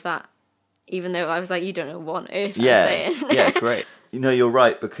culture of that, even though I was like, you don't know what on earth I'm saying. Yeah, great. You know, you're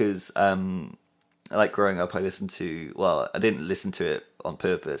right, because like growing up, I didn't listen to it on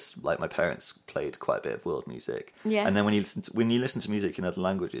purpose. Like my parents played quite a bit of world music. Yeah. And then when you listen to music in other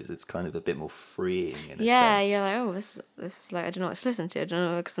languages, it's kind of a bit more freeing in a sense. Yeah, you're like, oh, this is like, I don't know what to listen to. I don't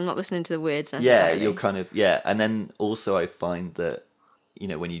know, because I'm not listening to the words Yeah, necessarily. you're kind of, and then also I find that, you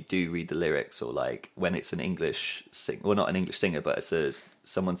know, when you do read the lyrics, or like when it's an English not an English singer, but it's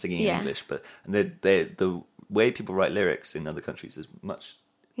someone singing in English, and the way people write lyrics in other countries is much...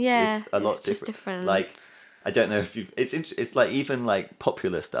 Yeah, a lot it's just different. Like, I don't know if you've... It's like even like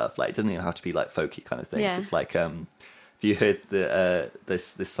popular stuff. Like, it doesn't even have to be like folky kind of things. Yeah. It's like if you heard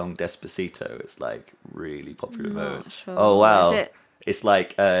this song Despacito, it's like really popular. Not sure. Oh wow! Is it? It's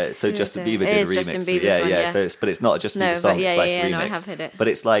like so Justin Bieber did a remix. Justin Bieber's one, yeah. So but it's not a Justin Bieber song. It's like a remix. No, I have heard it. But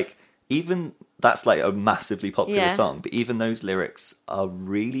it's like even that's like a massively popular song. But even those lyrics are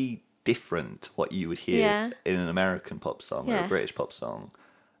really different to what you would hear in an American pop song or a British pop song.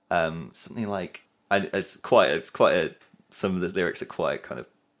 Something like some of the lyrics are quite kind of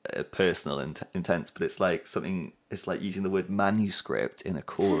personal and intense, but it's like using the word manuscript in a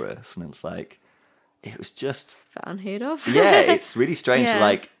chorus, and it's like it was just unheard of. Yeah, it's really strange.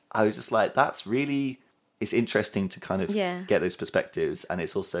 Like I was just like, it's interesting to kind of get those perspectives, and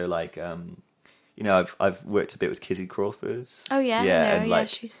it's also like you know, I've worked a bit with Kizzy Crawford. Oh yeah, and like,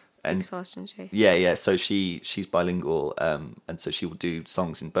 she's Welsh, isn't she? Yeah. So she's bilingual, and so she will do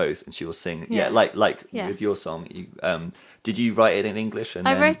songs in both, and she will sing. Like with your song, you did you write it in English? And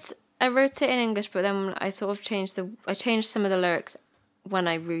I wrote it in English, but then I sort of changed some of the lyrics when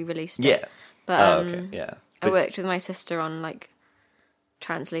I re-released it. Yeah. But I But, worked with my sister on like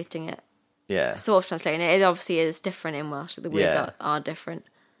translating it. Yeah. Sort of translating it. It obviously is different in Welsh. The words are different.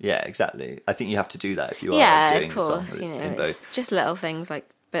 Yeah, exactly. I think you have to do that if you are doing of course, a song. you know, in both. it's just little things like,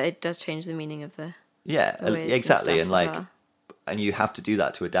 but it does change the meaning of the words exactly, and and stuff like, as well. and you have to do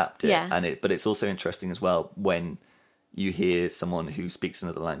that to adapt it. Yeah. But it's also interesting as well when you hear someone who speaks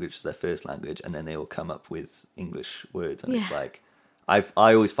another language as their first language, and then they will come up with English words, and it's like, I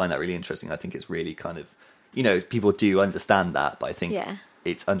always find that really interesting. I think it's really kind of, you know, people do understand that, but I think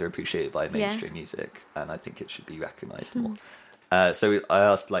it's underappreciated by mainstream music, and I think it should be recognised more. So I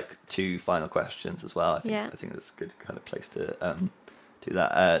asked like 2 final questions as well. I think that's a good kind of place to do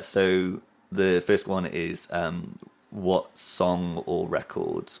that. So the first one is, what song or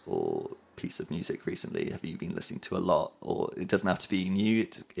record or piece of music recently have you been listening to a lot? Or it doesn't have to be new.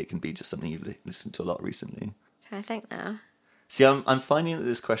 It can be just something you've listened to a lot recently. I think now. See, I'm finding that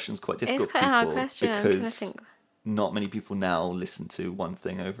this question's quite difficult. It's quite a hard question because not many people now listen to one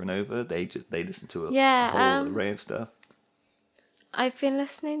thing over and over. They listen to a whole array of stuff. I've been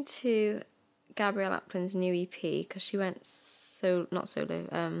listening to Gabrielle Aplin's new EP because she went not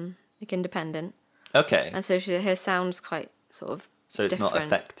solo, like independent. Okay. And so her sound's quite sort of so it's different. Not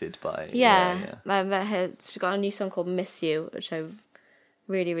affected by... She's got a new song called Miss You, which I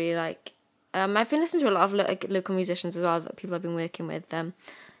really, really like. I've been listening to a lot of local musicians as well that people I've been working with.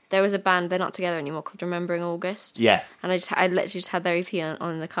 There was a band, they're not together anymore, called Remembering August. Yeah. And I literally just had their EP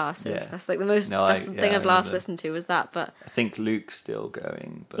on in the car, so that's like the most, that's the thing I've last listened to was that, but... I think Luke's still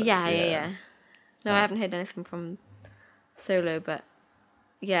going, but... Yeah. No, I haven't heard anything from solo, but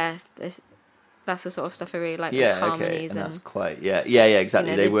that's the sort of stuff I really like, the harmonies. And that's quite,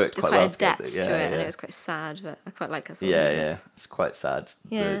 exactly, you know, they worked quite well together. Quite a depth to it, and it was quite sad, but I quite like that sort of music. Yeah, it's quite sad.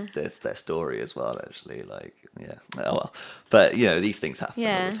 There's their story as well, actually, like, oh well. But, you know, these things happen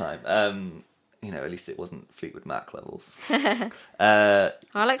all the time. You know, at least it wasn't Fleetwood Mac levels. I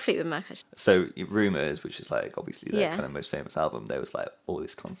like Fleetwood Mac, actually. So, Rumours, which is like, obviously, their kind of most famous album, there was like all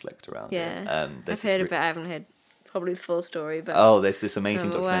this conflict around it. I've heard of it, I haven't heard probably the full story, but Oh, there's this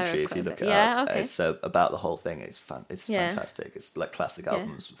amazing I'm aware of documentary if quite you a look bit. it Yeah, up. okay. It's about the whole thing. It's Yeah. fantastic. It's like classic Yeah.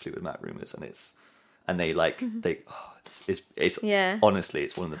 albums, Fleetwood Mac, Rumours, and they like they. Oh, it's Yeah. honestly,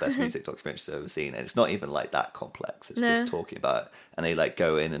 it's one of the best music documentaries I've ever seen, and it's not even like that complex. It's No. just talking about it, and they like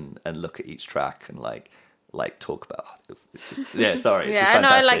go in and look at each track and like talk about. It's just Sorry, it's just I know.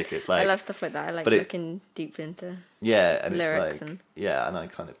 fantastic. It's like I love stuff like that. I like but it- looking deep into. yeah, and lyrics it's like and- and I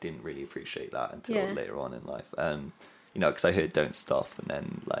kind of didn't really appreciate that until Yeah. later on in life. Because I heard "Don't Stop" and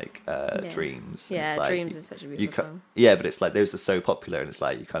then like "Dreams." And Yeah, it's like, Dreams is such a beautiful song. Yeah, but it's like those are so popular, and it's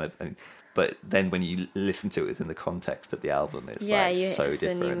like you kind of. But then when you listen to it within the context of the album, it's like so it's the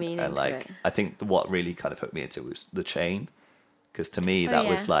new different. meaning And to like it. I think what really kind of hooked me into was The Chain, because to me Oh, that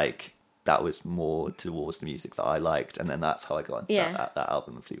was yeah. like that was more towards the music that I liked, and then that's how I got into Yeah. that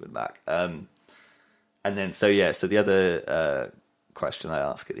album of Fleetwood Mac. And then so the other question I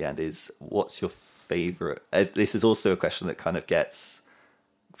ask at the end is, what's your favorite? This is also a question that kind of gets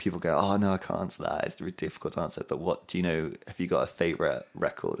people go, oh no, I can't answer that. It's a really difficult to answer. But what do you know? Have you got a favorite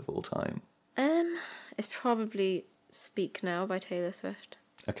record of all time? It's probably "Speak Now" by Taylor Swift.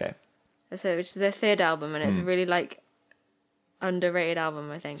 Okay, So, which is their third album, and it's a really like underrated album,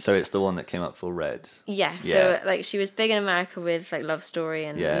 I think. so it's the one that came up for Red. Yeah, Yeah. so like she was big in America with like Love Story,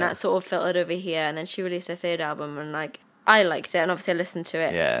 and that sort of filtered over here, and then she released her third album, and like I liked it, and obviously I listened to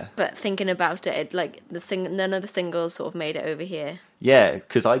it. Yeah. But thinking about it, like none of the singles sort of made it over here. Yeah,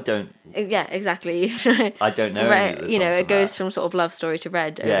 because I don't Yeah, exactly. I don't know. Any of the You know, songs it from goes that. from sort of Love Story to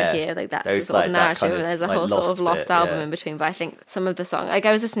Red Yeah. over here. Like that's the There's, sort like, of that narrative, kind of, and there's a like, whole sort lost of lost bit, album yeah. in between. But I think some of the songs, like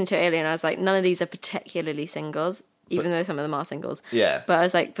I was listening to it earlier, and I was like, none of these are particularly singles, even though some of them are singles. Yeah. But I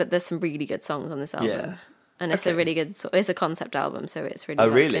was like, but there's some really good songs on this album. Yeah. And it's Okay. a really good. It's a concept album, so it's really. Oh,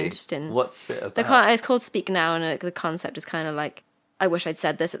 like, really? interesting. What's it about? It's called "Speak Now," and the concept is kind of like, I wish I'd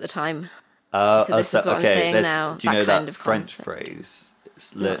said this at the time. So this is what I'm saying now, Do you that know kind that of French concept. phrase?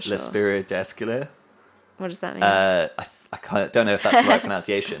 It's Not Le sure. Spirit d'Escalier. What does that mean? I don't know if that's the right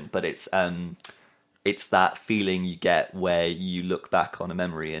pronunciation, but it's that feeling you get where you look back on a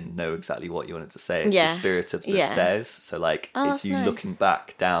memory and know exactly what you wanted to say. It's Yeah. the spirit of the Yeah. stairs. So like Oh, it's that's you nice. looking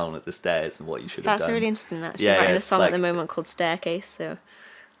back down at the stairs and what you should have That's done. really interesting. Actually, Yeah, writing a it's song like- at the moment called "Staircase," so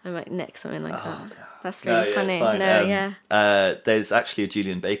I might nick something like that. That's No, really yeah, funny. it's fine. No, yeah. There's actually a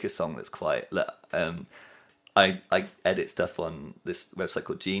Julian Baker song that's quite. I edit stuff on this website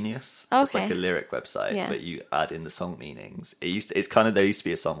called Genius. It's like Okay. a lyric website, Yeah. but you add in the song meanings. There used to be a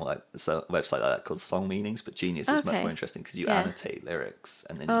website like that called Song Meanings, but Genius is much Okay. more interesting because you Yeah. annotate lyrics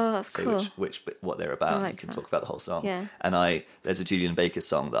and then Oh, you that's say cool. what they're about. I And like you can that. talk about the whole song. Yeah. And there's a Julian Baker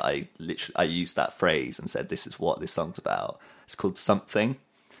song that I used that phrase and said this is what this song's about. It's called Something.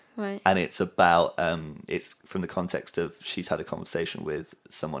 Right. And it's about it's from the context of she's had a conversation with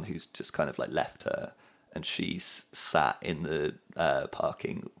someone who's just kind of like left her, and she's sat in the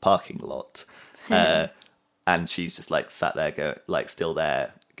parking lot, and she's just like sat there still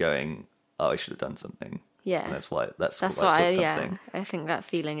there going, oh, I should have done something. Yeah. And that's why That's called why. Something. I think that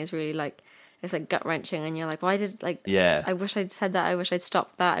feeling is really like it's like gut wrenching, and you're like, why did like? Yeah. I wish I'd said that. I wish I'd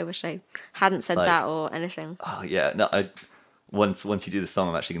stopped that. I wish I hadn't said like- that or anything. Oh yeah, no. Once you do the song,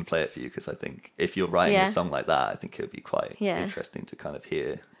 I'm actually going to play it for you because I think if you're writing Yeah. a song like that, I think it would be quite Yeah. interesting to kind of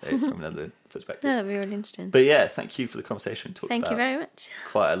hear it from another perspective. No, that'd be really interesting. But yeah, thank you for the conversation. Talked Thank you about very much.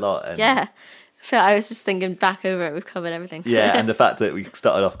 quite a lot. And Yeah. I was just thinking back over it. We've covered everything. yeah, and the fact that we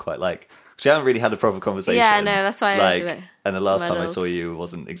started off quite like, because we haven't really had a proper conversation. Yeah, no, that's why I was like, a bit and the last time I muddled. saw you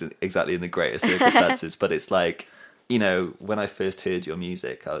wasn't exactly in the greatest circumstances, but it's like, you know, when I first heard your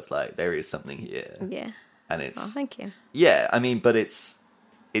music, I was like, there is something here, Yeah. and it's Oh, thank you. yeah. I mean, but it's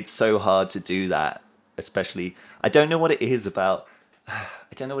so hard to do that, especially. I don't know what it is about.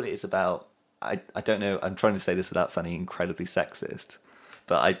 I don't know what it is about. I don't know. I'm trying to say this without sounding incredibly sexist,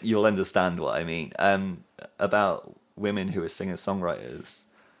 but you'll understand what I mean. About women who are singer-songwriters,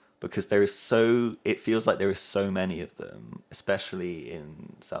 because it feels like there are so many of them, especially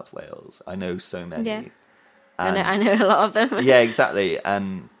in South Wales. I know so many. Yeah. And I know a lot of them. yeah, exactly.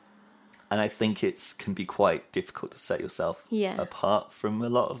 And I think can be quite difficult to set yourself Yeah. apart from a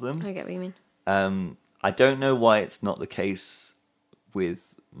lot of them. I get what you mean. I don't know why it's not the case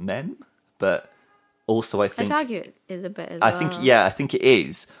with men, but also I think I'd argue it is a bit as I well. think it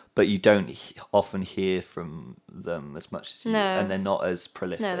is, but you don't often hear from them as much as you, No. and they're not as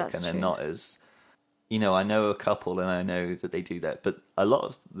prolific, that's and they're true. not as. You know, I know a couple, and I know that they do that, but a lot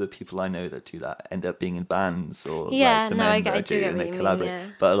of the people I know that do that end up being in bands or Yeah, like the no, men I that do do, get and what they you mean, collaborate. yeah.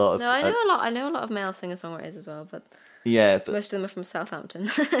 But a lot of No, I know a lot of male singer-songwriters as well, but yeah, but most of them are from Southampton.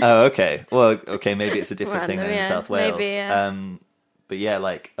 oh, okay. Well, okay, maybe it's a different thing Random, than in yeah, South Wales. maybe, yeah. but yeah,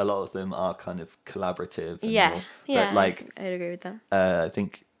 like a lot of them are kind of collaborative. And Yeah, but like I'd agree with that. I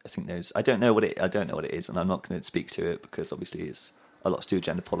think there's I don't know what it is, and I'm not going to speak to it because obviously it's a lot to do with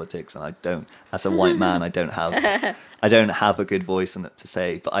gender politics, and I don't, as a white man, I don't have a good voice on it to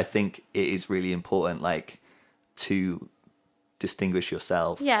say. But I think it is really important, like, to distinguish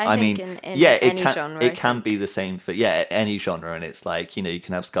yourself. Yeah, I think in any genre. It can be the same for any genre, and it's like, you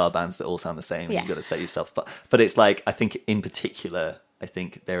can have ska bands that all sound the same, and you've got to set yourself. But it's like, I think in particular,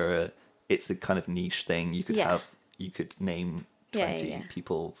 it's a kind of niche thing. You could name 20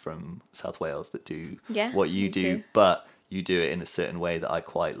 people from South Wales that do what you do, but you do it in a certain way that I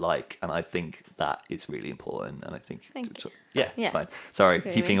quite like, and I think that is really important. And I think, it's fine. Sorry,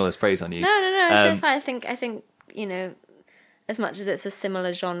 heaping all this praise on you. No, it's so fine. I think as much as it's a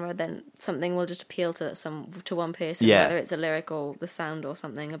similar genre, then something will just appeal to one person, whether it's a lyric or the sound or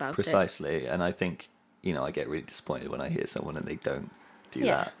something about precisely. And I think I get really disappointed when I hear someone and they don't do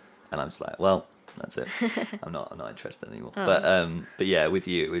that, and I'm just like, well, that's it. I'm not interested anymore. Oh. But yeah, with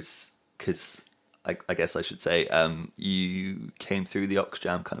you, it was because I guess I should say you came through the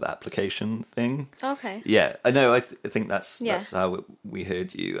Oxjam kind of application thing. Okay. Yeah, I know. I think that's how we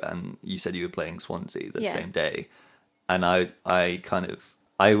heard you, and you said you were playing Swansea the same day. And I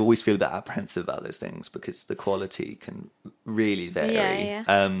always feel a bit apprehensive about those things because the quality can really vary. Yeah.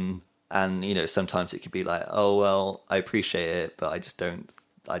 And sometimes it could be like, oh well, I appreciate it, but I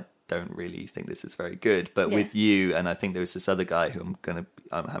don't really think this is very good. But with you, and I think there was this other guy who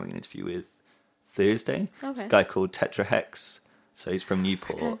I'm having an interview with Thursday. Okay. This guy called Tetrahex. So he's from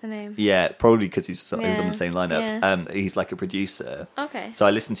Newport. What's the name? Yeah, probably because he was on the same lineup. Yeah. He's like a producer. Okay. So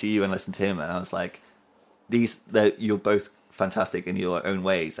I listened to you and listened to him, and I was like, you're both fantastic in your own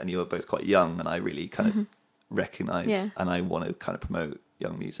ways, and you're both quite young, and I really kind of recognize, and I want to kind of promote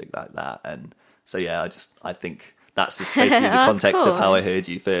young music like that. And so I think that's just basically the context of how I heard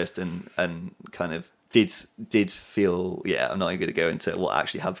you first, and kind of did feel, I'm not even going to go into what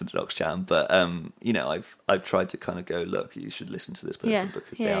actually happened at Oxjam, but I've tried to kind of go, look, you should listen to this person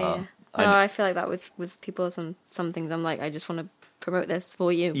because they are. No, I feel like that with people. Some things I'm like, I just want to promote this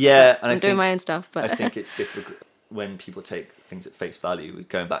for you. Yeah, and I'm doing my own stuff, but I think it's difficult when people take things at face value.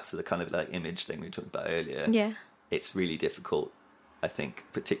 Going back to the kind of like image thing we were talking about earlier. Yeah, it's really difficult. I think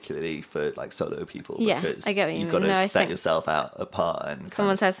particularly for like solo people, because I get what you you've got to set yourself out apart. And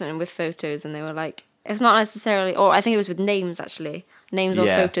someone said something with photos, and they were like, it's not necessarily, or I think it was with names actually, names or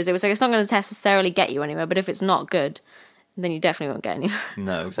photos. It was like, it's not going to necessarily get you anywhere, but if it's not good, then you definitely won't get anywhere.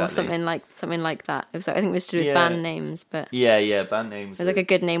 No, exactly. Or something like that. It was, I think it was to do with band names, but band names. It's like a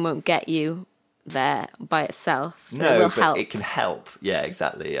good name won't get you there by itself. No, it will help. It can help. Yeah,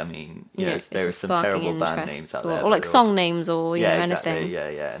 exactly. I mean, there are some terrible band names out there, or like song names, or exactly. anything.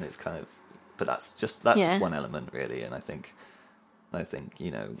 Yeah, and it's kind of, but that's just one element really, and I think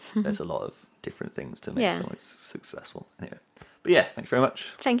there's a lot of different things to make someone successful. Anyway. But thank you very much.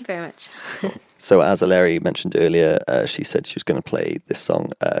 Thank you very much. Cool. So as Aleri mentioned earlier, she said she was going to play this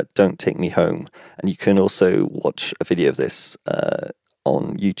song, Don't Take Me Home. And you can also watch a video of this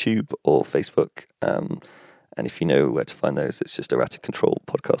on YouTube or Facebook. And if you know where to find those, it's just Erratic Control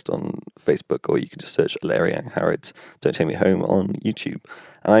Podcast on Facebook, or you can just search Aleri Angharad, Don't Take Me Home on YouTube.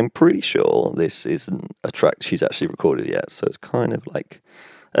 And I'm pretty sure this isn't a track she's actually recorded yet, so it's kind of like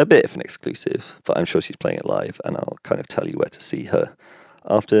a bit of an exclusive, but I'm sure she's playing it live, and I'll kind of tell you where to see her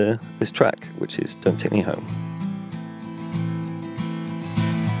after this track, which is Don't Take Me Home.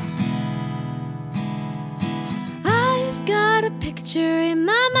 I've got a picture in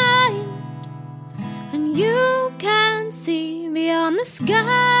my mind, and you can see beyond the skies.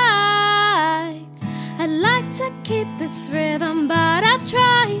 I'd like to keep this rhythm, but I've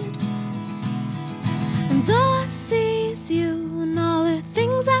tried, and all I see is you and all the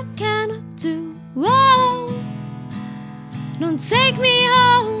things I cannot do. Whoa, don't take me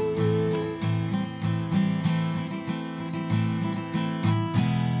home.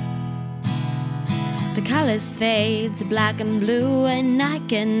 The colors fade to black and blue, and I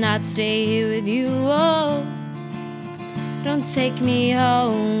cannot stay here with you. Whoa, don't take me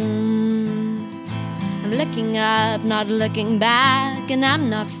home. I'm looking up, not looking back, and I'm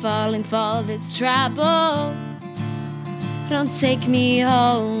not falling for this trouble. Don't take me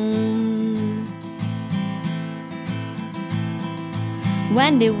home.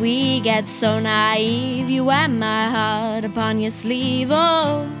 When did we get so naive? You wear my heart upon your sleeve.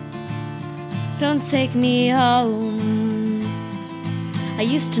 Oh, don't take me home. I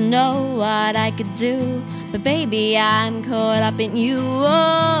used to know what I could do, but baby, I'm caught up in you.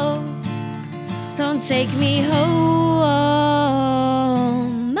 Oh, don't take me home.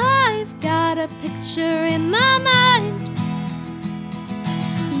 I've got a picture in my mind,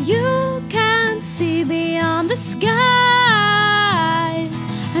 You can't see beyond the skies.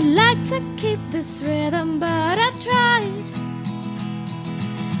 I'd like to keep this rhythm, but I've tried.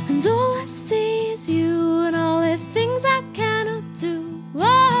 And all I see is you and all the things I cannot do.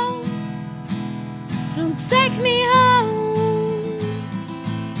 Oh, don't take me home.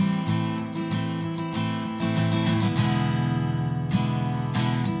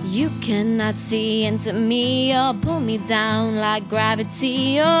 You cannot see into me or pull me down like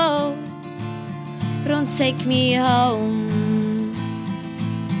gravity. Oh, don't take me home.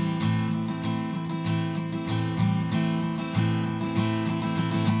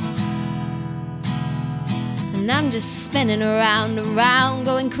 And I'm just spinning around and round,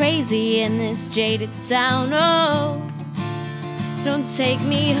 going crazy in this jaded town. Oh, don't take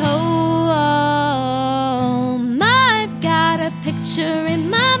me home. I've got a picture in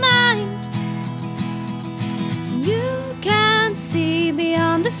my mind. You can't see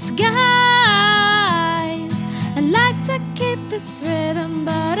beyond the skies. I'd like to keep this rhythm,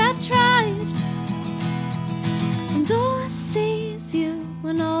 but I've tried. And all I see is you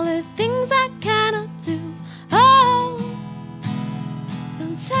and all the things I cannot do. Oh,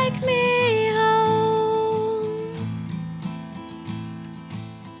 don't take me home.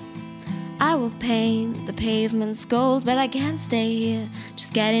 I will paint the pavements gold, but I can't stay here,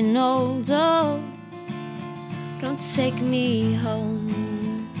 just getting old. Oh, don't take me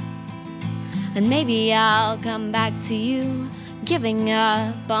home. And maybe I'll come back to you, giving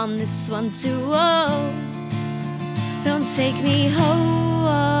up on this one too. Oh, don't take me home.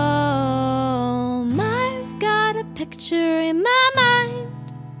 I've got a picture in my mind,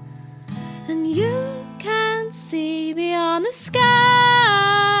 and you can't see beyond the skies.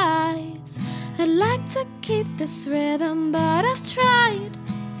 I'd like to keep this rhythm, but I've tried.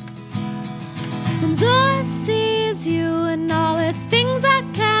 And all I see is you and all the things I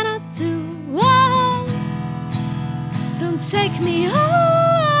cannot do. Oh, don't take me home.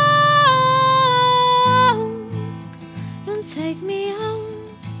 Don't take me home.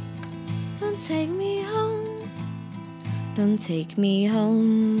 Don't take me home. Don't take me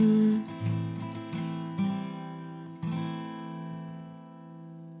home.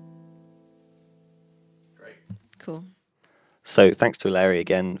 Great. Cool. So thanks to Larry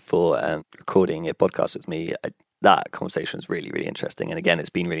again for recording a podcast with me. That conversation was really, really interesting. And again, it's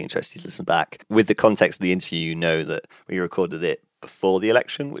been really interesting to listen back. With the context of the interview, you know that we recorded it before the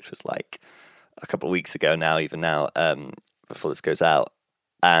election, which was like a couple of weeks ago now, even now, before this goes out.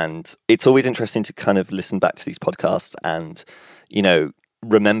 And it's always interesting to kind of listen back to these podcasts and, you know,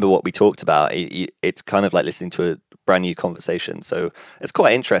 remember what we talked about. It's kind of like listening to a brand new conversation. So it's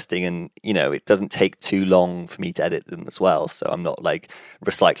quite interesting, and, you know, it doesn't take too long for me to edit them as well. So I'm not like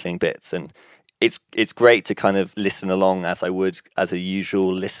recycling bits, and it's great to kind of listen along as I would as a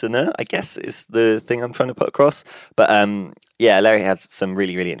usual listener, I guess is the thing I'm trying to put across. But yeah, Larry had some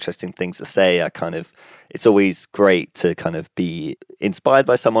really, really interesting things to say. It's always great to kind of be inspired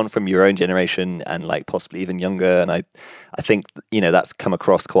by someone from your own generation and like possibly even younger. And I think, you know, that's come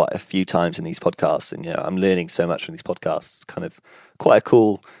across quite a few times in these podcasts. And, you know, I'm learning so much from these podcasts. It's kind of quite a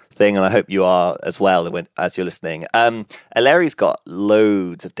cool thing, and I hope you are as well as you're listening. Larry's got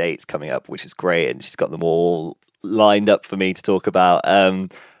loads of dates coming up, which is great, and she's got them all lined up for me to talk about.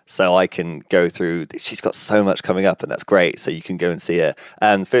 So I can go through. She's got so much coming up, and that's great. So you can go and see her.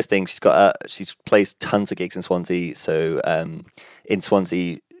 First thing, she's plays tons of gigs in Swansea. So in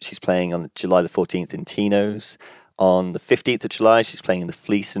Swansea, she's playing on July the 14th in Tino's. On the 15th of July, she's playing in the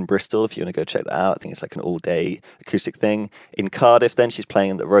Fleece in Bristol, if you want to go check that out. I think it's like an all-day acoustic thing. In Cardiff, then, she's playing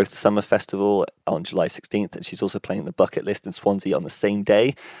at the Roath Summer Festival on July 16th, and she's also playing the Bucket List in Swansea on the same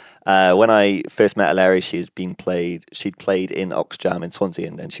day. When I first met Larry, she'd played in Oxjam in Swansea,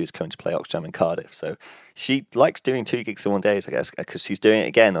 and then she was coming to play Oxjam in Cardiff. So she likes doing 2 gigs in one day, I guess, because she's doing it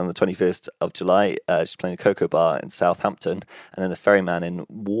again on the 21st of July. She's playing a Cocoa Bar in Southampton, and then the Ferryman in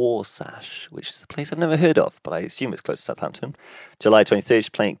Warsash, which is a place I've never heard of, but I assume it's close to Southampton. July 23rd, she's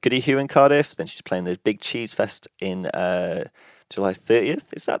playing Goody Hugh in Cardiff. Then she's playing the Big Cheese Fest in July 30th.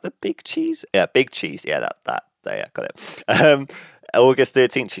 Is that the Big Cheese? Yeah, Big Cheese. Yeah, that. Yeah, got it. August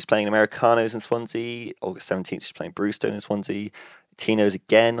 13th, she's playing Americanos in Swansea. August 17th, she's playing Brewstone in Swansea. Tino's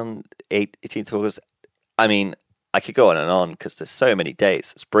again on 18th of August. I mean, I could go on because there's so many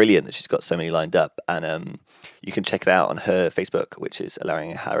dates. It's brilliant that she's got so many lined up. And you can check it out on her Facebook, which is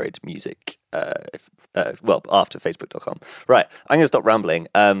Larry Harrod Music. After facebook.com. Right, I'm going to stop rambling,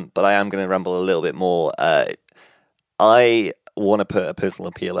 but I am going to ramble a little bit more. I want to put a personal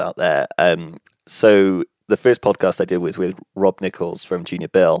appeal out there. So the first podcast I did was with Rob Nichols from Junior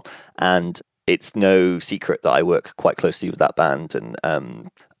Bill, and it's no secret that I work quite closely with that band, and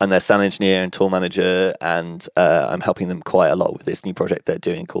I'm their sound engineer and tour manager, and I'm helping them quite a lot with this new project they're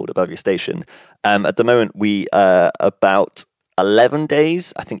doing called Above Your Station. At the moment, we are about 11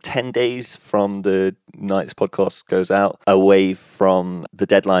 days, I think 10 days from the night this podcast goes out, away from the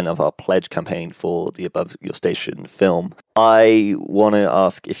deadline of our pledge campaign for the Above Your Station film. I want to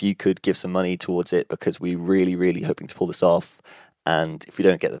ask if you could give some money towards it, because we're really, really hoping to pull this off. And if we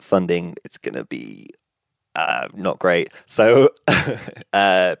don't get the funding, it's going to be not great. So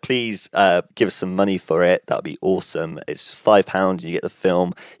please give us some money for it. That would be awesome. It's £5. You get the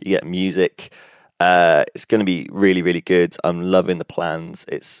film, you get music. It's going to be really, really good. I'm loving the plans.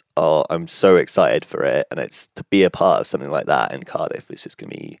 I'm so excited for it, and it's to be a part of something like that in Cardiff. It's just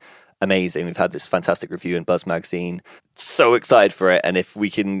going to be amazing. We've had this fantastic review in Buzz magazine. So excited for it, and if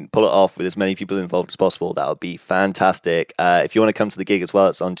we can pull it off with as many people involved as possible, that would be fantastic. If you want to come to the gig as well,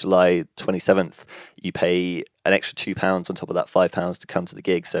 it's on July 27th. You pay an extra £2 on top of that £5 to come to the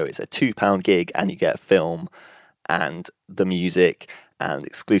gig, so it's a £2 gig, and you get a film and the music and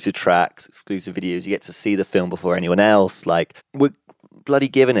exclusive tracks, exclusive videos. You get to see the film before anyone else. Like, we're bloody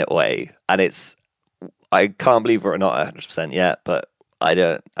giving it away, and I can't believe we're not 100% yet, but I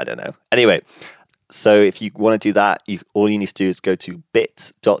don't know. Anyway, so if you want to do that, all you need to do is go to bit.ly/above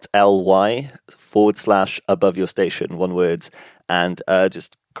your station, one word, and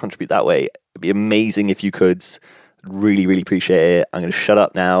just contribute that way. It'd be amazing if you could. Really, really appreciate it. I'm going to shut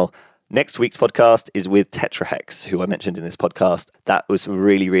up now. Next week's podcast is with Tetrahex, who I mentioned in this podcast. That was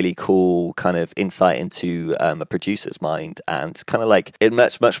really, really cool kind of insight into a producer's mind, and kind of like it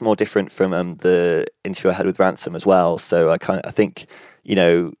much more different from the interview I had with Ransom as well. So I think, you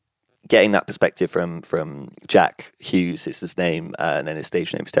know, getting that perspective from Jack Hughes is his name, and then his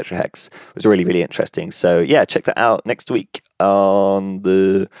stage name is Tetrahex, was really, really interesting. So yeah, check that out next week on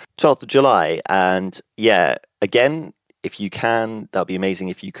the 12th of July. And yeah, again, if you can, that'd be amazing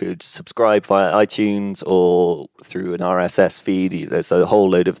if you could subscribe via iTunes or through an RSS feed. There's a whole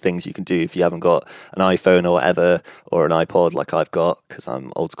load of things you can do if you haven't got an iPhone or whatever, or an iPod like I've got, because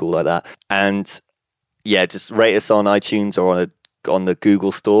I'm old school like that. And yeah, just rate us on iTunes or on the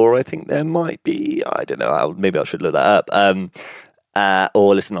Google Store. I think there might be, I don't know, maybe I should look that up.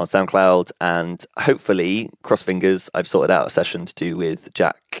 Or listen on SoundCloud. And hopefully, cross fingers, I've sorted out a session to do with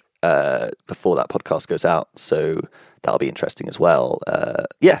Jack before that podcast goes out. So that'll be interesting as well.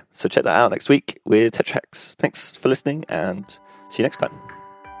 So check that out next week with Tetrahex. Thanks for listening, and see you next time.